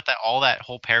me? You know what all that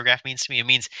whole paragraph means to me? It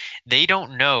means they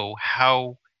don't know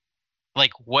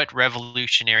what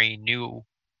revolutionary new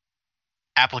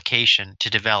application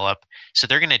to develop. So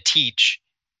they're going to teach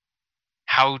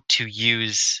how to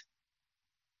use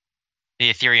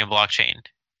the Ethereum blockchain,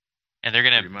 and they're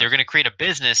going to create a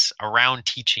business around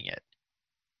teaching it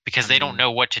because they don't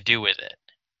know what to do with it.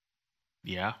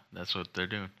 Yeah, that's what they're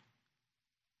doing.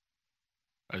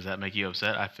 Or does that make you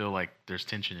upset? I feel like there's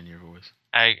tension in your voice.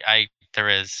 There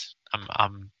is.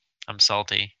 I'm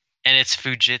salty, and it's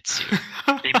Fujitsu.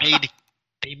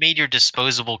 They made your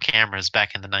disposable cameras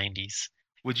back in the 90s.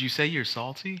 Would you say you're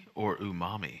salty or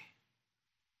umami?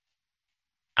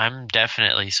 I'm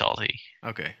definitely salty.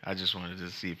 Okay, I just wanted to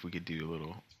see if we could do a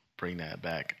little bring that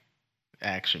back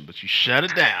action, but you shut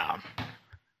it down.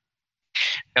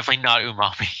 Definitely not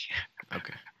umami.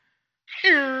 Okay.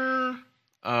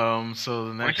 So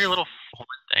the next. Where's your little phone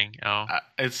thing? Oh,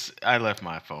 I left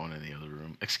my phone in the other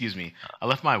room. Excuse me. I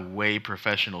left my way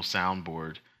professional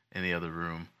soundboard in the other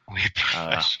room. way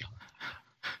professional.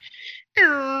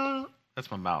 That's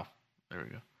my mouth. There we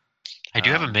go. I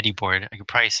do have a MIDI board. I could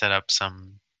probably set up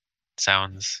some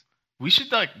sounds. We should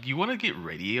you want to get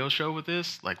radio show with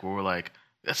this? Like where we're like,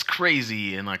 that's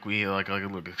crazy, and like we like a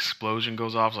little explosion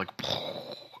goes off, it's like,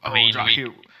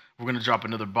 we're gonna drop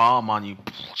another bomb on you,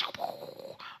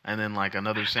 and then like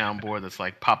another soundboard that's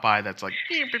like Popeye, that's like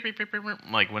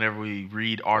whenever we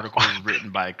read articles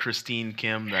written by Christine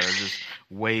Kim that are just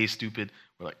way stupid,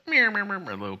 we're like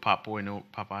a little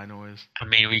Popeye noise. I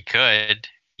mean, we could.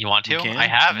 You want to? I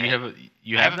have it.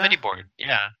 You have have a MIDI board.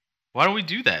 Yeah. Why don't we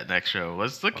do that next show?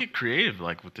 Let's get creative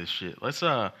like with this shit. Let's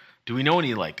do we know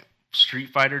any like Street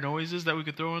Fighter noises that we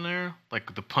could throw in there?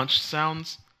 Like the punch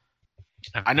sounds?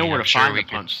 I know where to find the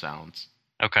punch sounds.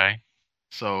 Okay.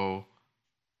 So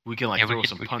we can throw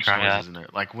some punch noises in there.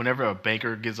 Like whenever a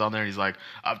banker gets on there, he's like,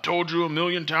 "I've told you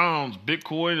 1,000,000 times,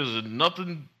 Bitcoin is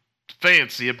nothing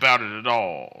fancy about it at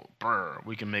all." Brr.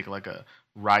 We can make like a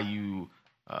Ryu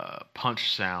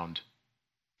punch sound.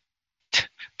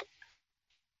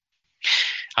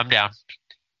 I'm down.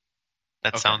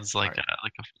 That Okay, sounds like right. a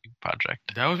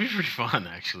project. That would be pretty fun,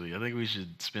 actually. I think we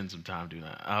should spend some time doing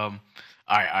that. All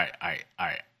right.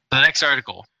 The next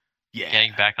article. Yeah.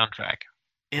 Getting back on track.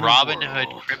 In a Robinhood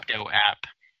world- crypto app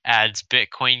adds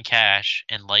Bitcoin Cash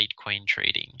and Litecoin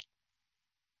trading.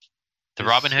 The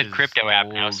This Robinhood is crypto app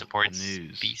now old supports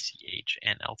news. BCH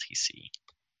and LTC.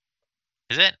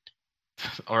 Is it?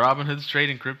 Or Robinhood's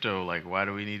trading crypto. Like, why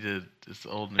do we need to? It's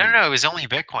old news. No. It was only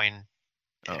Bitcoin,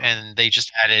 Oh. and they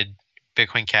just added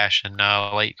Bitcoin Cash and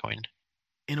Litecoin.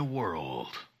 In a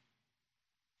world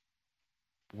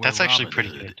where That's actually pretty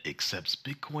Robinhood good. accepts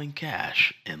Bitcoin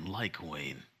Cash and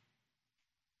Litecoin.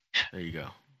 There you go.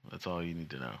 That's all you need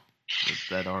to know.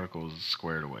 That article is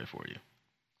squared away for you.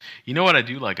 You know what I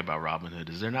do like about Robinhood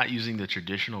is they're not using the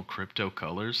traditional crypto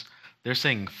colors. They're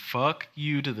saying fuck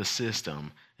you to the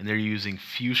system, and they're using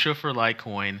fuchsia for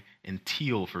Litecoin and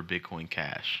teal for Bitcoin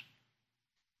Cash.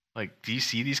 Like, do you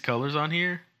see these colors on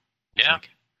here? It's Yeah.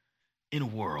 like, in a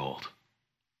world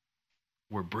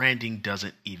where branding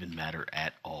doesn't even matter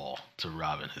at all to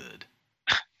Robinhood.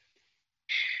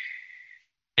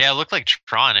 Yeah, it looked like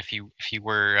Tron if you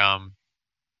were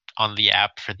on the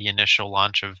app for the initial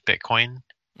launch of Bitcoin.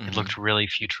 It looked really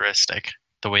futuristic,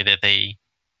 the way that they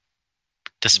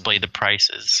display the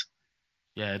prices.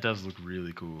 Yeah, it does look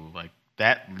really cool. Like,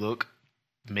 that look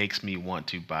makes me want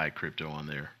to buy crypto on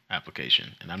their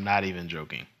application, and I'm not even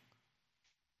joking.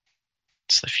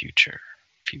 It's the future.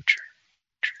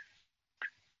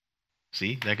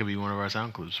 See, that could be one of our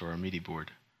sound clips for our MIDI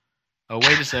board. Oh,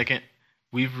 wait a second.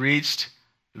 We've reached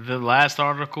the last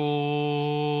article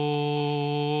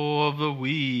of the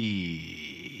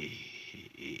week.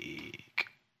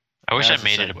 I wish That's I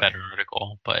made a it a segue. better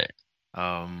article, but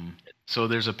So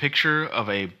there's a picture of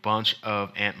a bunch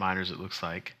of ant miners, it looks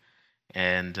like.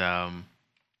 And an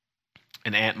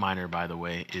ant miner, by the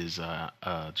way, is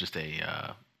just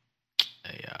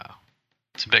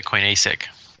it's a Bitcoin ASIC.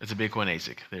 it's a Bitcoin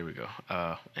ASIC. There we go.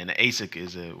 And an ASIC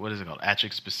is what is it called?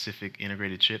 ASIC specific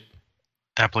integrated chip.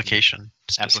 Application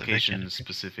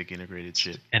Specific integrated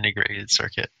chip. integrated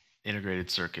circuit. Integrated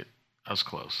circuit. I was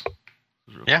close. I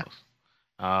was real Yeah. close.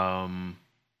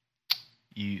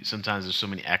 You sometimes there's so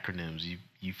many acronyms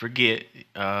you forget.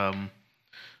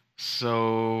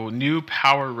 So new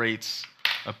power rates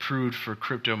approved for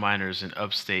crypto miners in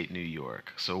upstate New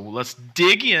York. So let's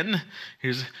dig in.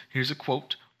 Here's a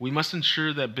quote. We must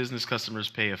ensure that business customers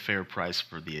pay a fair price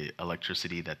for the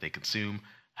electricity that they consume.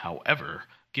 However,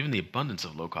 given the abundance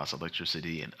of low-cost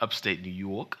electricity in upstate New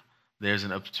York, there's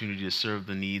an opportunity to serve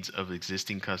the needs of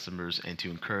existing customers and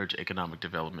to encourage economic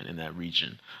development in that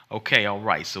region. Okay, all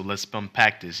right, so let's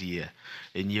unpack this here.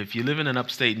 And if you live in an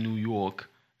upstate New York,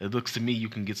 it looks to me you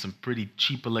can get some pretty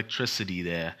cheap electricity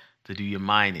there to do your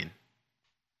mining.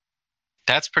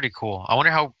 That's pretty cool. I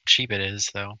wonder how cheap it is,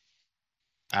 though.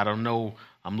 I don't know.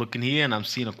 I'm looking here and I'm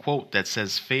seeing a quote that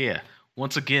says fair.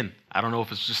 Once again, I don't know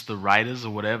if it's just the writers or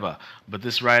whatever, but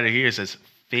this writer here says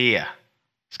fair.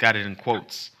 It's got it in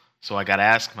quotes. So I got to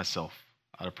ask myself,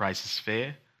 Are the prices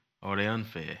fair or are they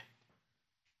unfair?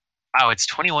 Wow, it's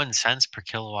 21 cents per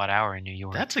kilowatt hour in New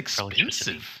York. That's for electricity.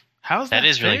 expensive. How's That that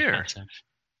is really fair? expensive.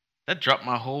 That dropped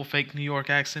my whole fake New York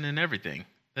accent and everything.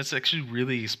 That's actually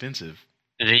really expensive.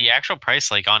 The actual price,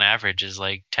 like on average, is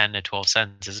like 10 to 12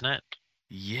 cents, isn't it?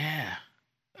 Yeah.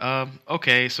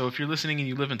 Okay, so if you're listening and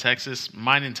you live in Texas,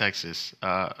 mine in Texas,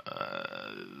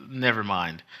 never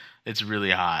mind. It's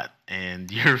really hot,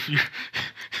 and your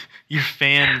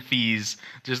fan fees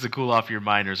just to cool off your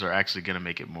miners are actually going to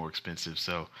make it more expensive.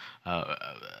 So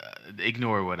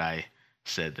ignore what I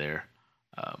said there.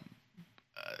 Um,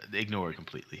 ignore it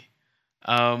completely.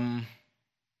 Um,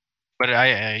 But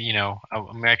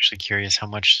I'm actually curious how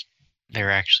much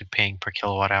they're actually paying per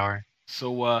kilowatt hour.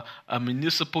 So, a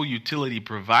municipal utility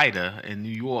provider in New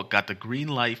York got the green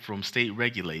light from state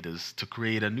regulators to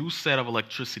create a new set of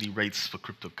electricity rates for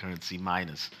cryptocurrency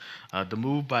miners. The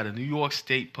move by the New York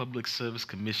State Public Service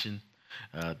Commission,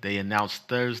 they announced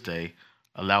Thursday,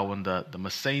 allowing the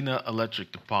Messina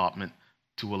Electric Department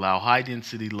to allow high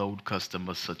density load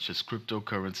customers such as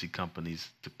cryptocurrency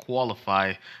companies to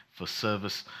qualify for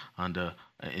service under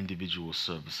an individual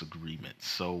service agreement.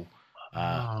 So,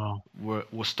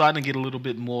 we're starting to get a little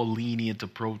bit more lenient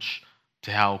approach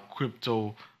to how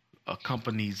crypto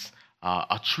companies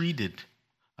are treated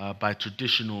by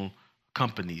traditional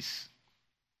companies.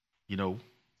 You know,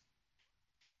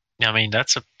 I mean,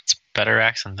 it's a better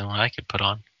accent than what I could put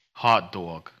on. hot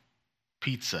dog,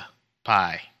 pizza,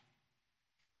 pie.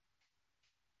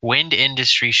 Wind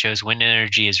industry shows wind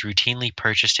energy is routinely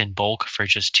purchased in bulk for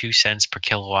just 2 cents per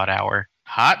kilowatt hour.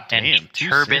 Hot damn, and 2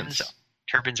 turbines cents.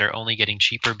 Turbines are only getting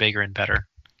cheaper, bigger, and better.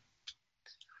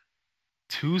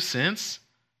 2 cents?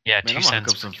 Yeah, Man, 2 I'm gonna hook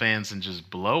cents. up some fans and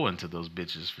just blow into those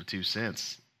bitches for 2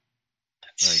 cents.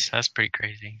 That's pretty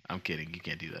crazy. I'm kidding. You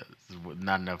can't do that. This is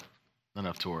not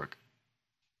enough torque.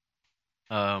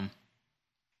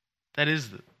 It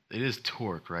is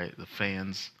torque, right? The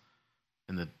fans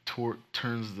and the torque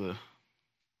turns the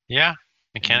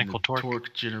mechanical and the torque.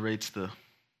 Torque generates the.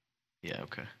 Yeah.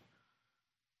 Okay.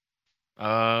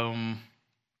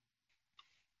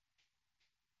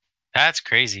 That's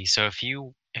crazy. So if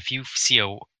you see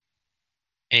a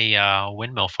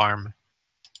windmill farm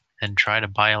and try to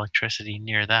buy electricity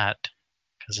near that,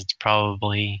 because it's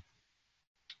probably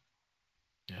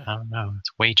I don't know,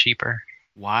 it's way cheaper.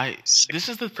 Why? This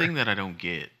is the thing that I don't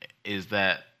get is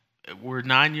that we're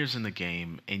 9 years in the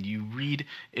game, and you read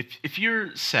if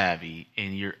you're savvy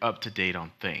and you're up to date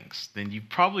on things, then you've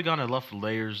probably gone enough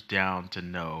layers down to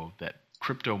know that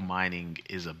crypto mining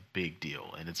is a big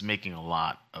deal and it's making a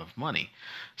lot of money.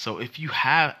 So if you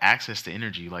have access to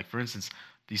energy, like for instance,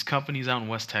 these companies out in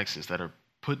West Texas that are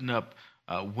putting up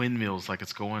windmills like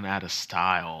it's going out of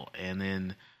style, and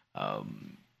then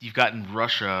you've got in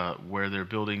Russia where they're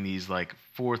building these like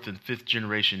fourth and fifth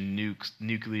generation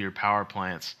nuclear power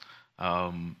plants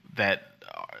that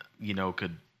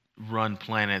could run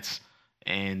planets,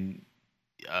 and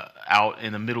out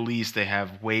in the Middle East they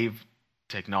have wave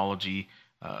technology,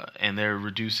 and they're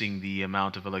reducing the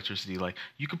amount of electricity. Like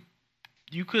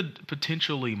you could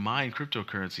potentially mine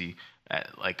cryptocurrency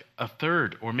at like a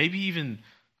third, or maybe even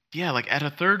like at a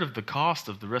third of the cost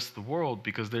of the rest of the world,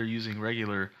 because they're using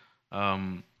regular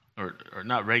or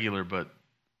not regular, but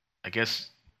I guess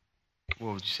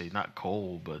what would you say? Not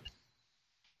coal, but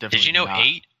definitely. Did you know not.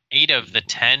 eight of the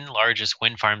 10 largest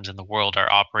wind farms in the world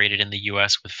are operated in the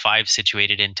U.S., with 5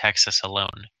 situated in Texas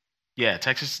alone? Yeah,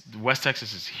 West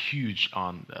Texas is huge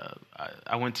on.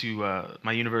 I went to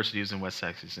my university was in West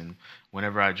Texas, and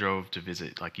whenever I drove to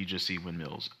visit, like you just see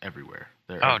windmills everywhere.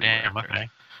 They're everywhere damn, out there. okay.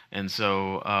 And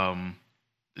so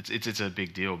it's a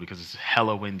big deal because it's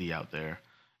hella windy out there,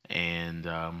 and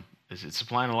it's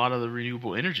supplying a lot of the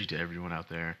renewable energy to everyone out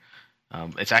there.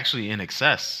 It's actually in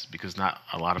excess because not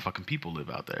a lot of fucking people live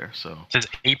out there. So it says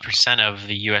 8% of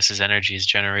the U.S.'s energy is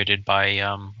generated by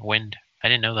wind. I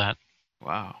didn't know that.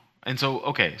 Wow. And so,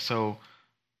 okay, so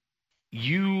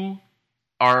you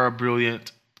are a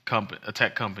brilliant a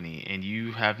tech company, and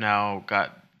you have now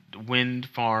got wind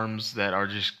farms that are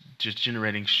just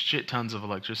generating shit tons of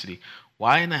electricity.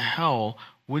 Why in the hell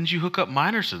wouldn't you hook up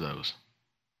miners to those?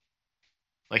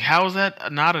 Like, how is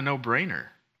that not a no-brainer?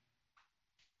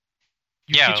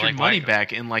 You get your money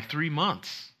back in like 3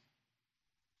 months.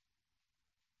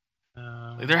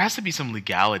 There has to be some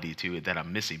legality to it that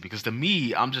I'm missing, because to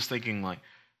me, I'm just thinking like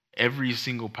every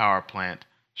single power plant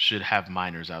should have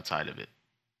miners outside of it.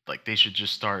 Like they should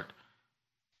just start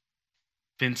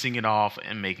fencing it off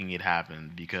and making it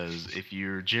happen, because if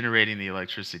you're generating the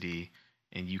electricity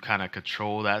and you kind of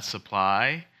control that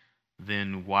supply,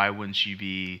 then why wouldn't you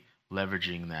be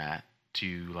leveraging that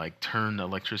to like turn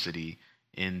electricity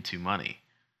into money.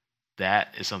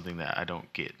 That is something that I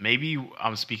don't get. Maybe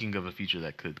I'm speaking of a future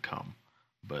that could come,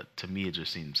 but to me it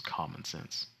just seems common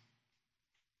sense.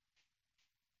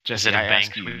 Jesse, Instead I of ask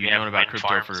banks, you, we you've have known about wind crypto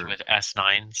farms for, with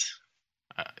S9s.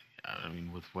 I, I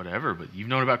mean, with whatever, but you've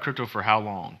known about crypto for how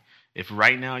long? If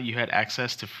right now you had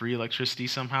access to free electricity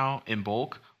somehow in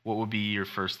bulk, what would be your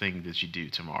first thing that you do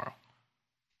tomorrow?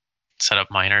 Set up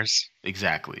miners.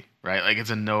 Exactly, right? Like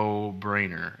it's a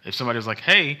no-brainer. If somebody was like,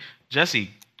 "Hey, Jesse,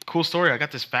 cool story. I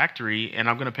got this factory and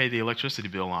I'm going to pay the electricity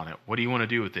bill on it. What do you want to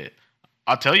do with it?"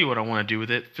 I'll tell you what I want to do with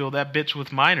it. Fill that bitch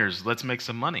with miners. Let's make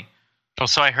some money. Oh,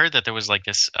 so I heard that there was like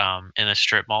this in a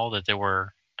strip mall that there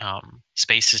were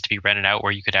spaces to be rented out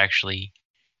where you could actually,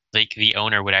 like, the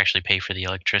owner would actually pay for the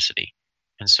electricity.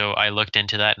 And so I looked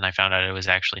into that and I found out it was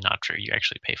actually not true. You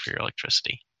actually pay for your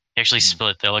electricity. You actually Hmm.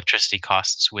 split the electricity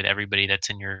costs with everybody that's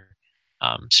in your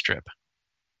strip.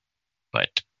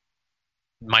 But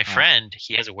my Ah, friend,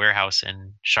 he has a warehouse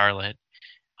in Charlotte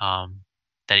um,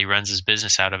 that he runs his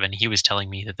business out of, and he was telling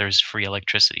me that there's free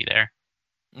electricity there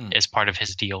mm. as part of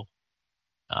his deal.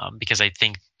 Because I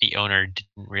think the owner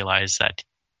didn't realize that.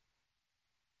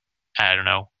 I don't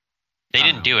know. They I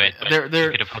don't didn't know. do it, but he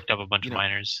They're, could have hooked up a bunch you of know,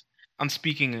 miners. I'm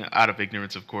speaking out of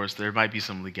ignorance, of course. There might be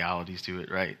some legalities to it,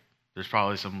 right? There's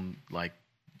probably some like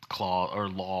clause or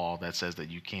law that says that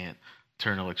you can't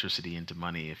turn electricity into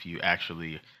money if you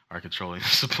actually are controlling the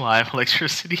supply of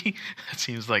electricity. That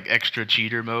seems like extra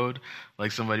cheater mode,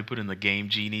 like somebody put in the game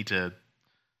genie to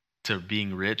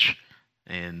being rich,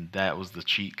 and that was the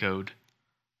cheat code.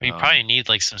 You Um, probably need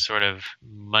like some sort of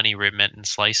money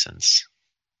remittance license.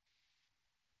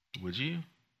 would you?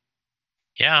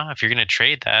 Yeah, if you're gonna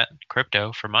trade that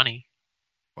crypto for money.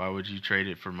 Why would you trade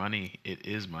it for money? It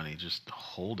is money. Just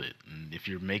hold it. And if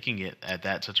you're making it at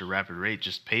that such a rapid rate,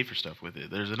 just pay for stuff with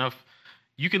it. There's enough.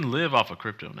 You can live off of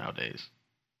crypto nowadays.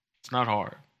 It's not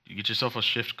hard. You get yourself a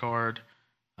Shift card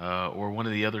or one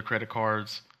of the other credit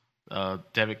cards,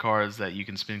 debit cards that you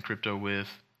can spend crypto with.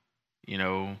 You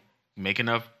know, make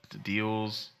enough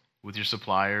deals with your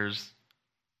suppliers.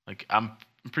 Like I'm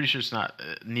pretty sure it's not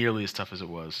nearly as tough as it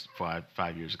was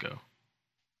 5 years ago.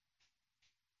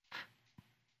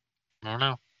 I don't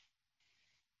know.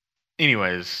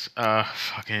 Anyways,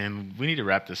 fucking, we need to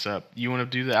wrap this up. You want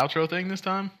to do the outro thing this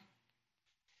time?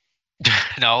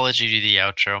 No, I'll let you do the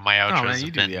outro. My Oh man, outros you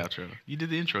have do been. the outro. You did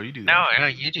the intro. You do the No, outro. no,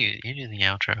 you do the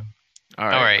outro. All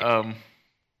All right. right.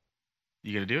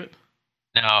 You gonna do it?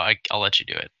 No, I'll let you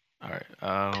do it. All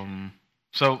right.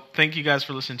 So thank you guys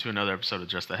for listening to another episode of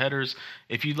Just the Headers.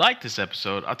 If you like this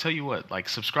episode, I'll tell you what. Like,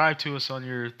 subscribe to us on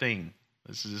your thing.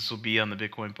 This will be on the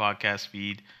Bitcoin podcast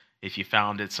feed. If you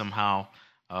found it somehow,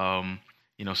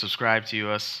 subscribe to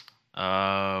us.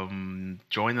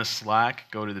 Join the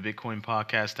Slack. Go to the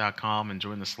bitcoinpodcast.com and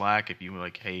join the Slack if you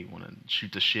like. Hey, want to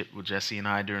shoot the shit with Jesse and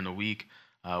I during the week?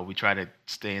 We try to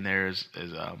stay in there as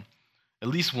at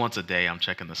least once a day. I'm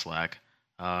checking the Slack.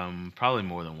 Probably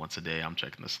more than once a day. I'm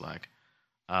checking the Slack.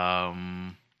 Oh,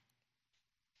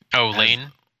 As-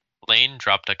 Lane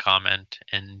dropped a comment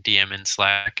in DM in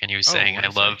Slack, and he was Oh, saying, what'd "I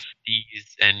he say? love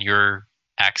these and your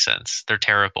accents. They're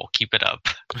terrible. Keep it up."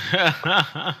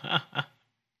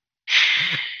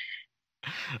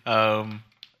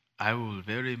 I will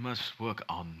very much work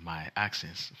on my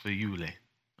accents for you, Lane.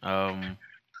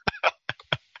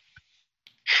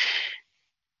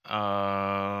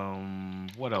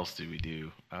 What else do we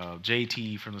do?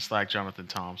 JT from the Slack, Jonathan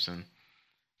Thompson.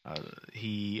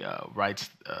 He writes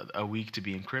a week to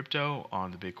be in crypto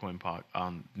on the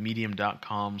on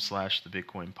medium.com/the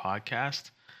Bitcoin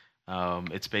podcast.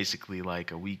 It's basically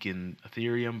like a week in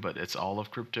Ethereum, but it's all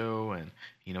of crypto. And,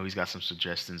 he's got some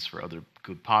suggestions for other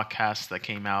good podcasts that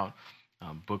came out,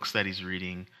 books that he's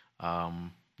reading.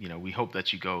 We hope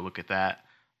that you go look at that.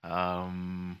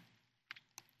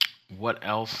 What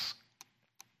else?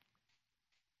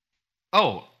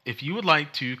 Oh, if you would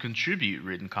like to contribute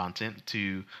written content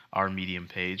to our Medium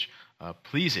page,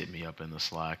 please hit me up in the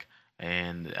Slack,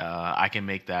 and I can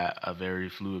make that a very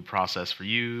fluid process for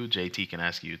you. JT can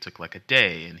ask you. It took like a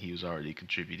day, and he was already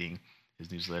contributing his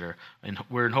newsletter. And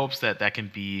we're in hopes that that can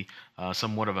be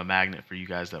somewhat of a magnet for you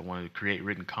guys that want to create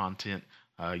written content.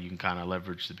 You can kind of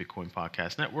leverage the Bitcoin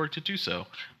Podcast Network to do so,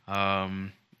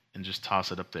 and just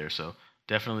toss it up there. So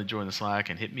definitely join the Slack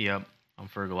and hit me up. I'm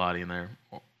Fergalati in there.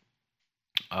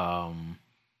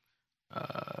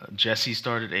 Jesse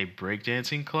started a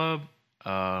breakdancing club,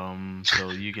 so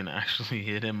you can actually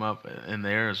hit him up in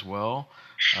there as well.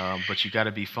 But you got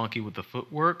to be funky with the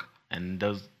footwork, and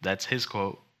that's his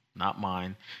quote, not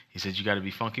mine. He said you got to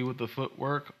be funky with the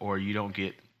footwork, or you don't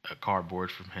get a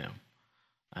cardboard from him.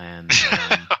 and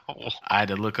I had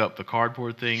to look up the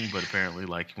cardboard thing. But apparently,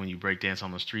 like when you break dance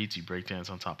on the streets, you break dance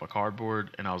on top of cardboard.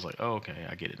 And I was like, oh, okay,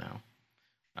 I get it now.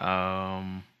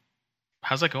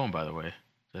 How's that going, by the way,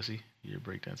 Jesse? Your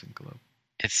breakdancing club?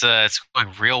 It's going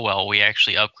real well. We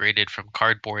actually upgraded from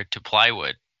cardboard to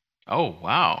plywood. Oh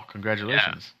wow!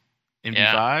 Congratulations.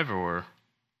 MD5 or?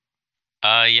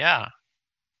 Yeah.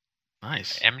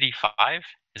 Nice. MD5?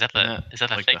 Is that the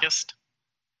like thickest?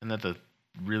 Isn't that the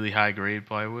really high grade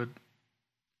plywood?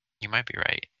 You might be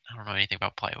right. I don't know anything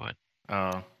about plywood.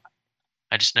 I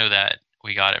just know that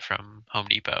we got it from Home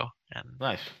Depot, and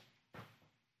nice.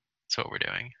 That's what we're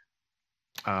doing.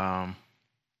 I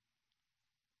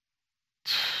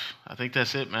think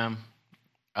that's it, man.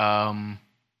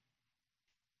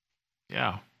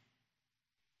 Yeah.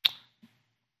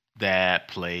 That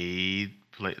played.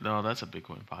 No, that's a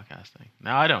Bitcoin podcast thing.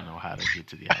 Now I don't know how to get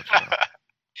to the outro.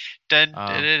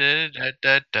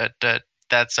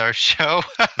 That's our show.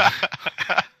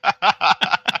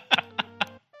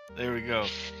 There we go.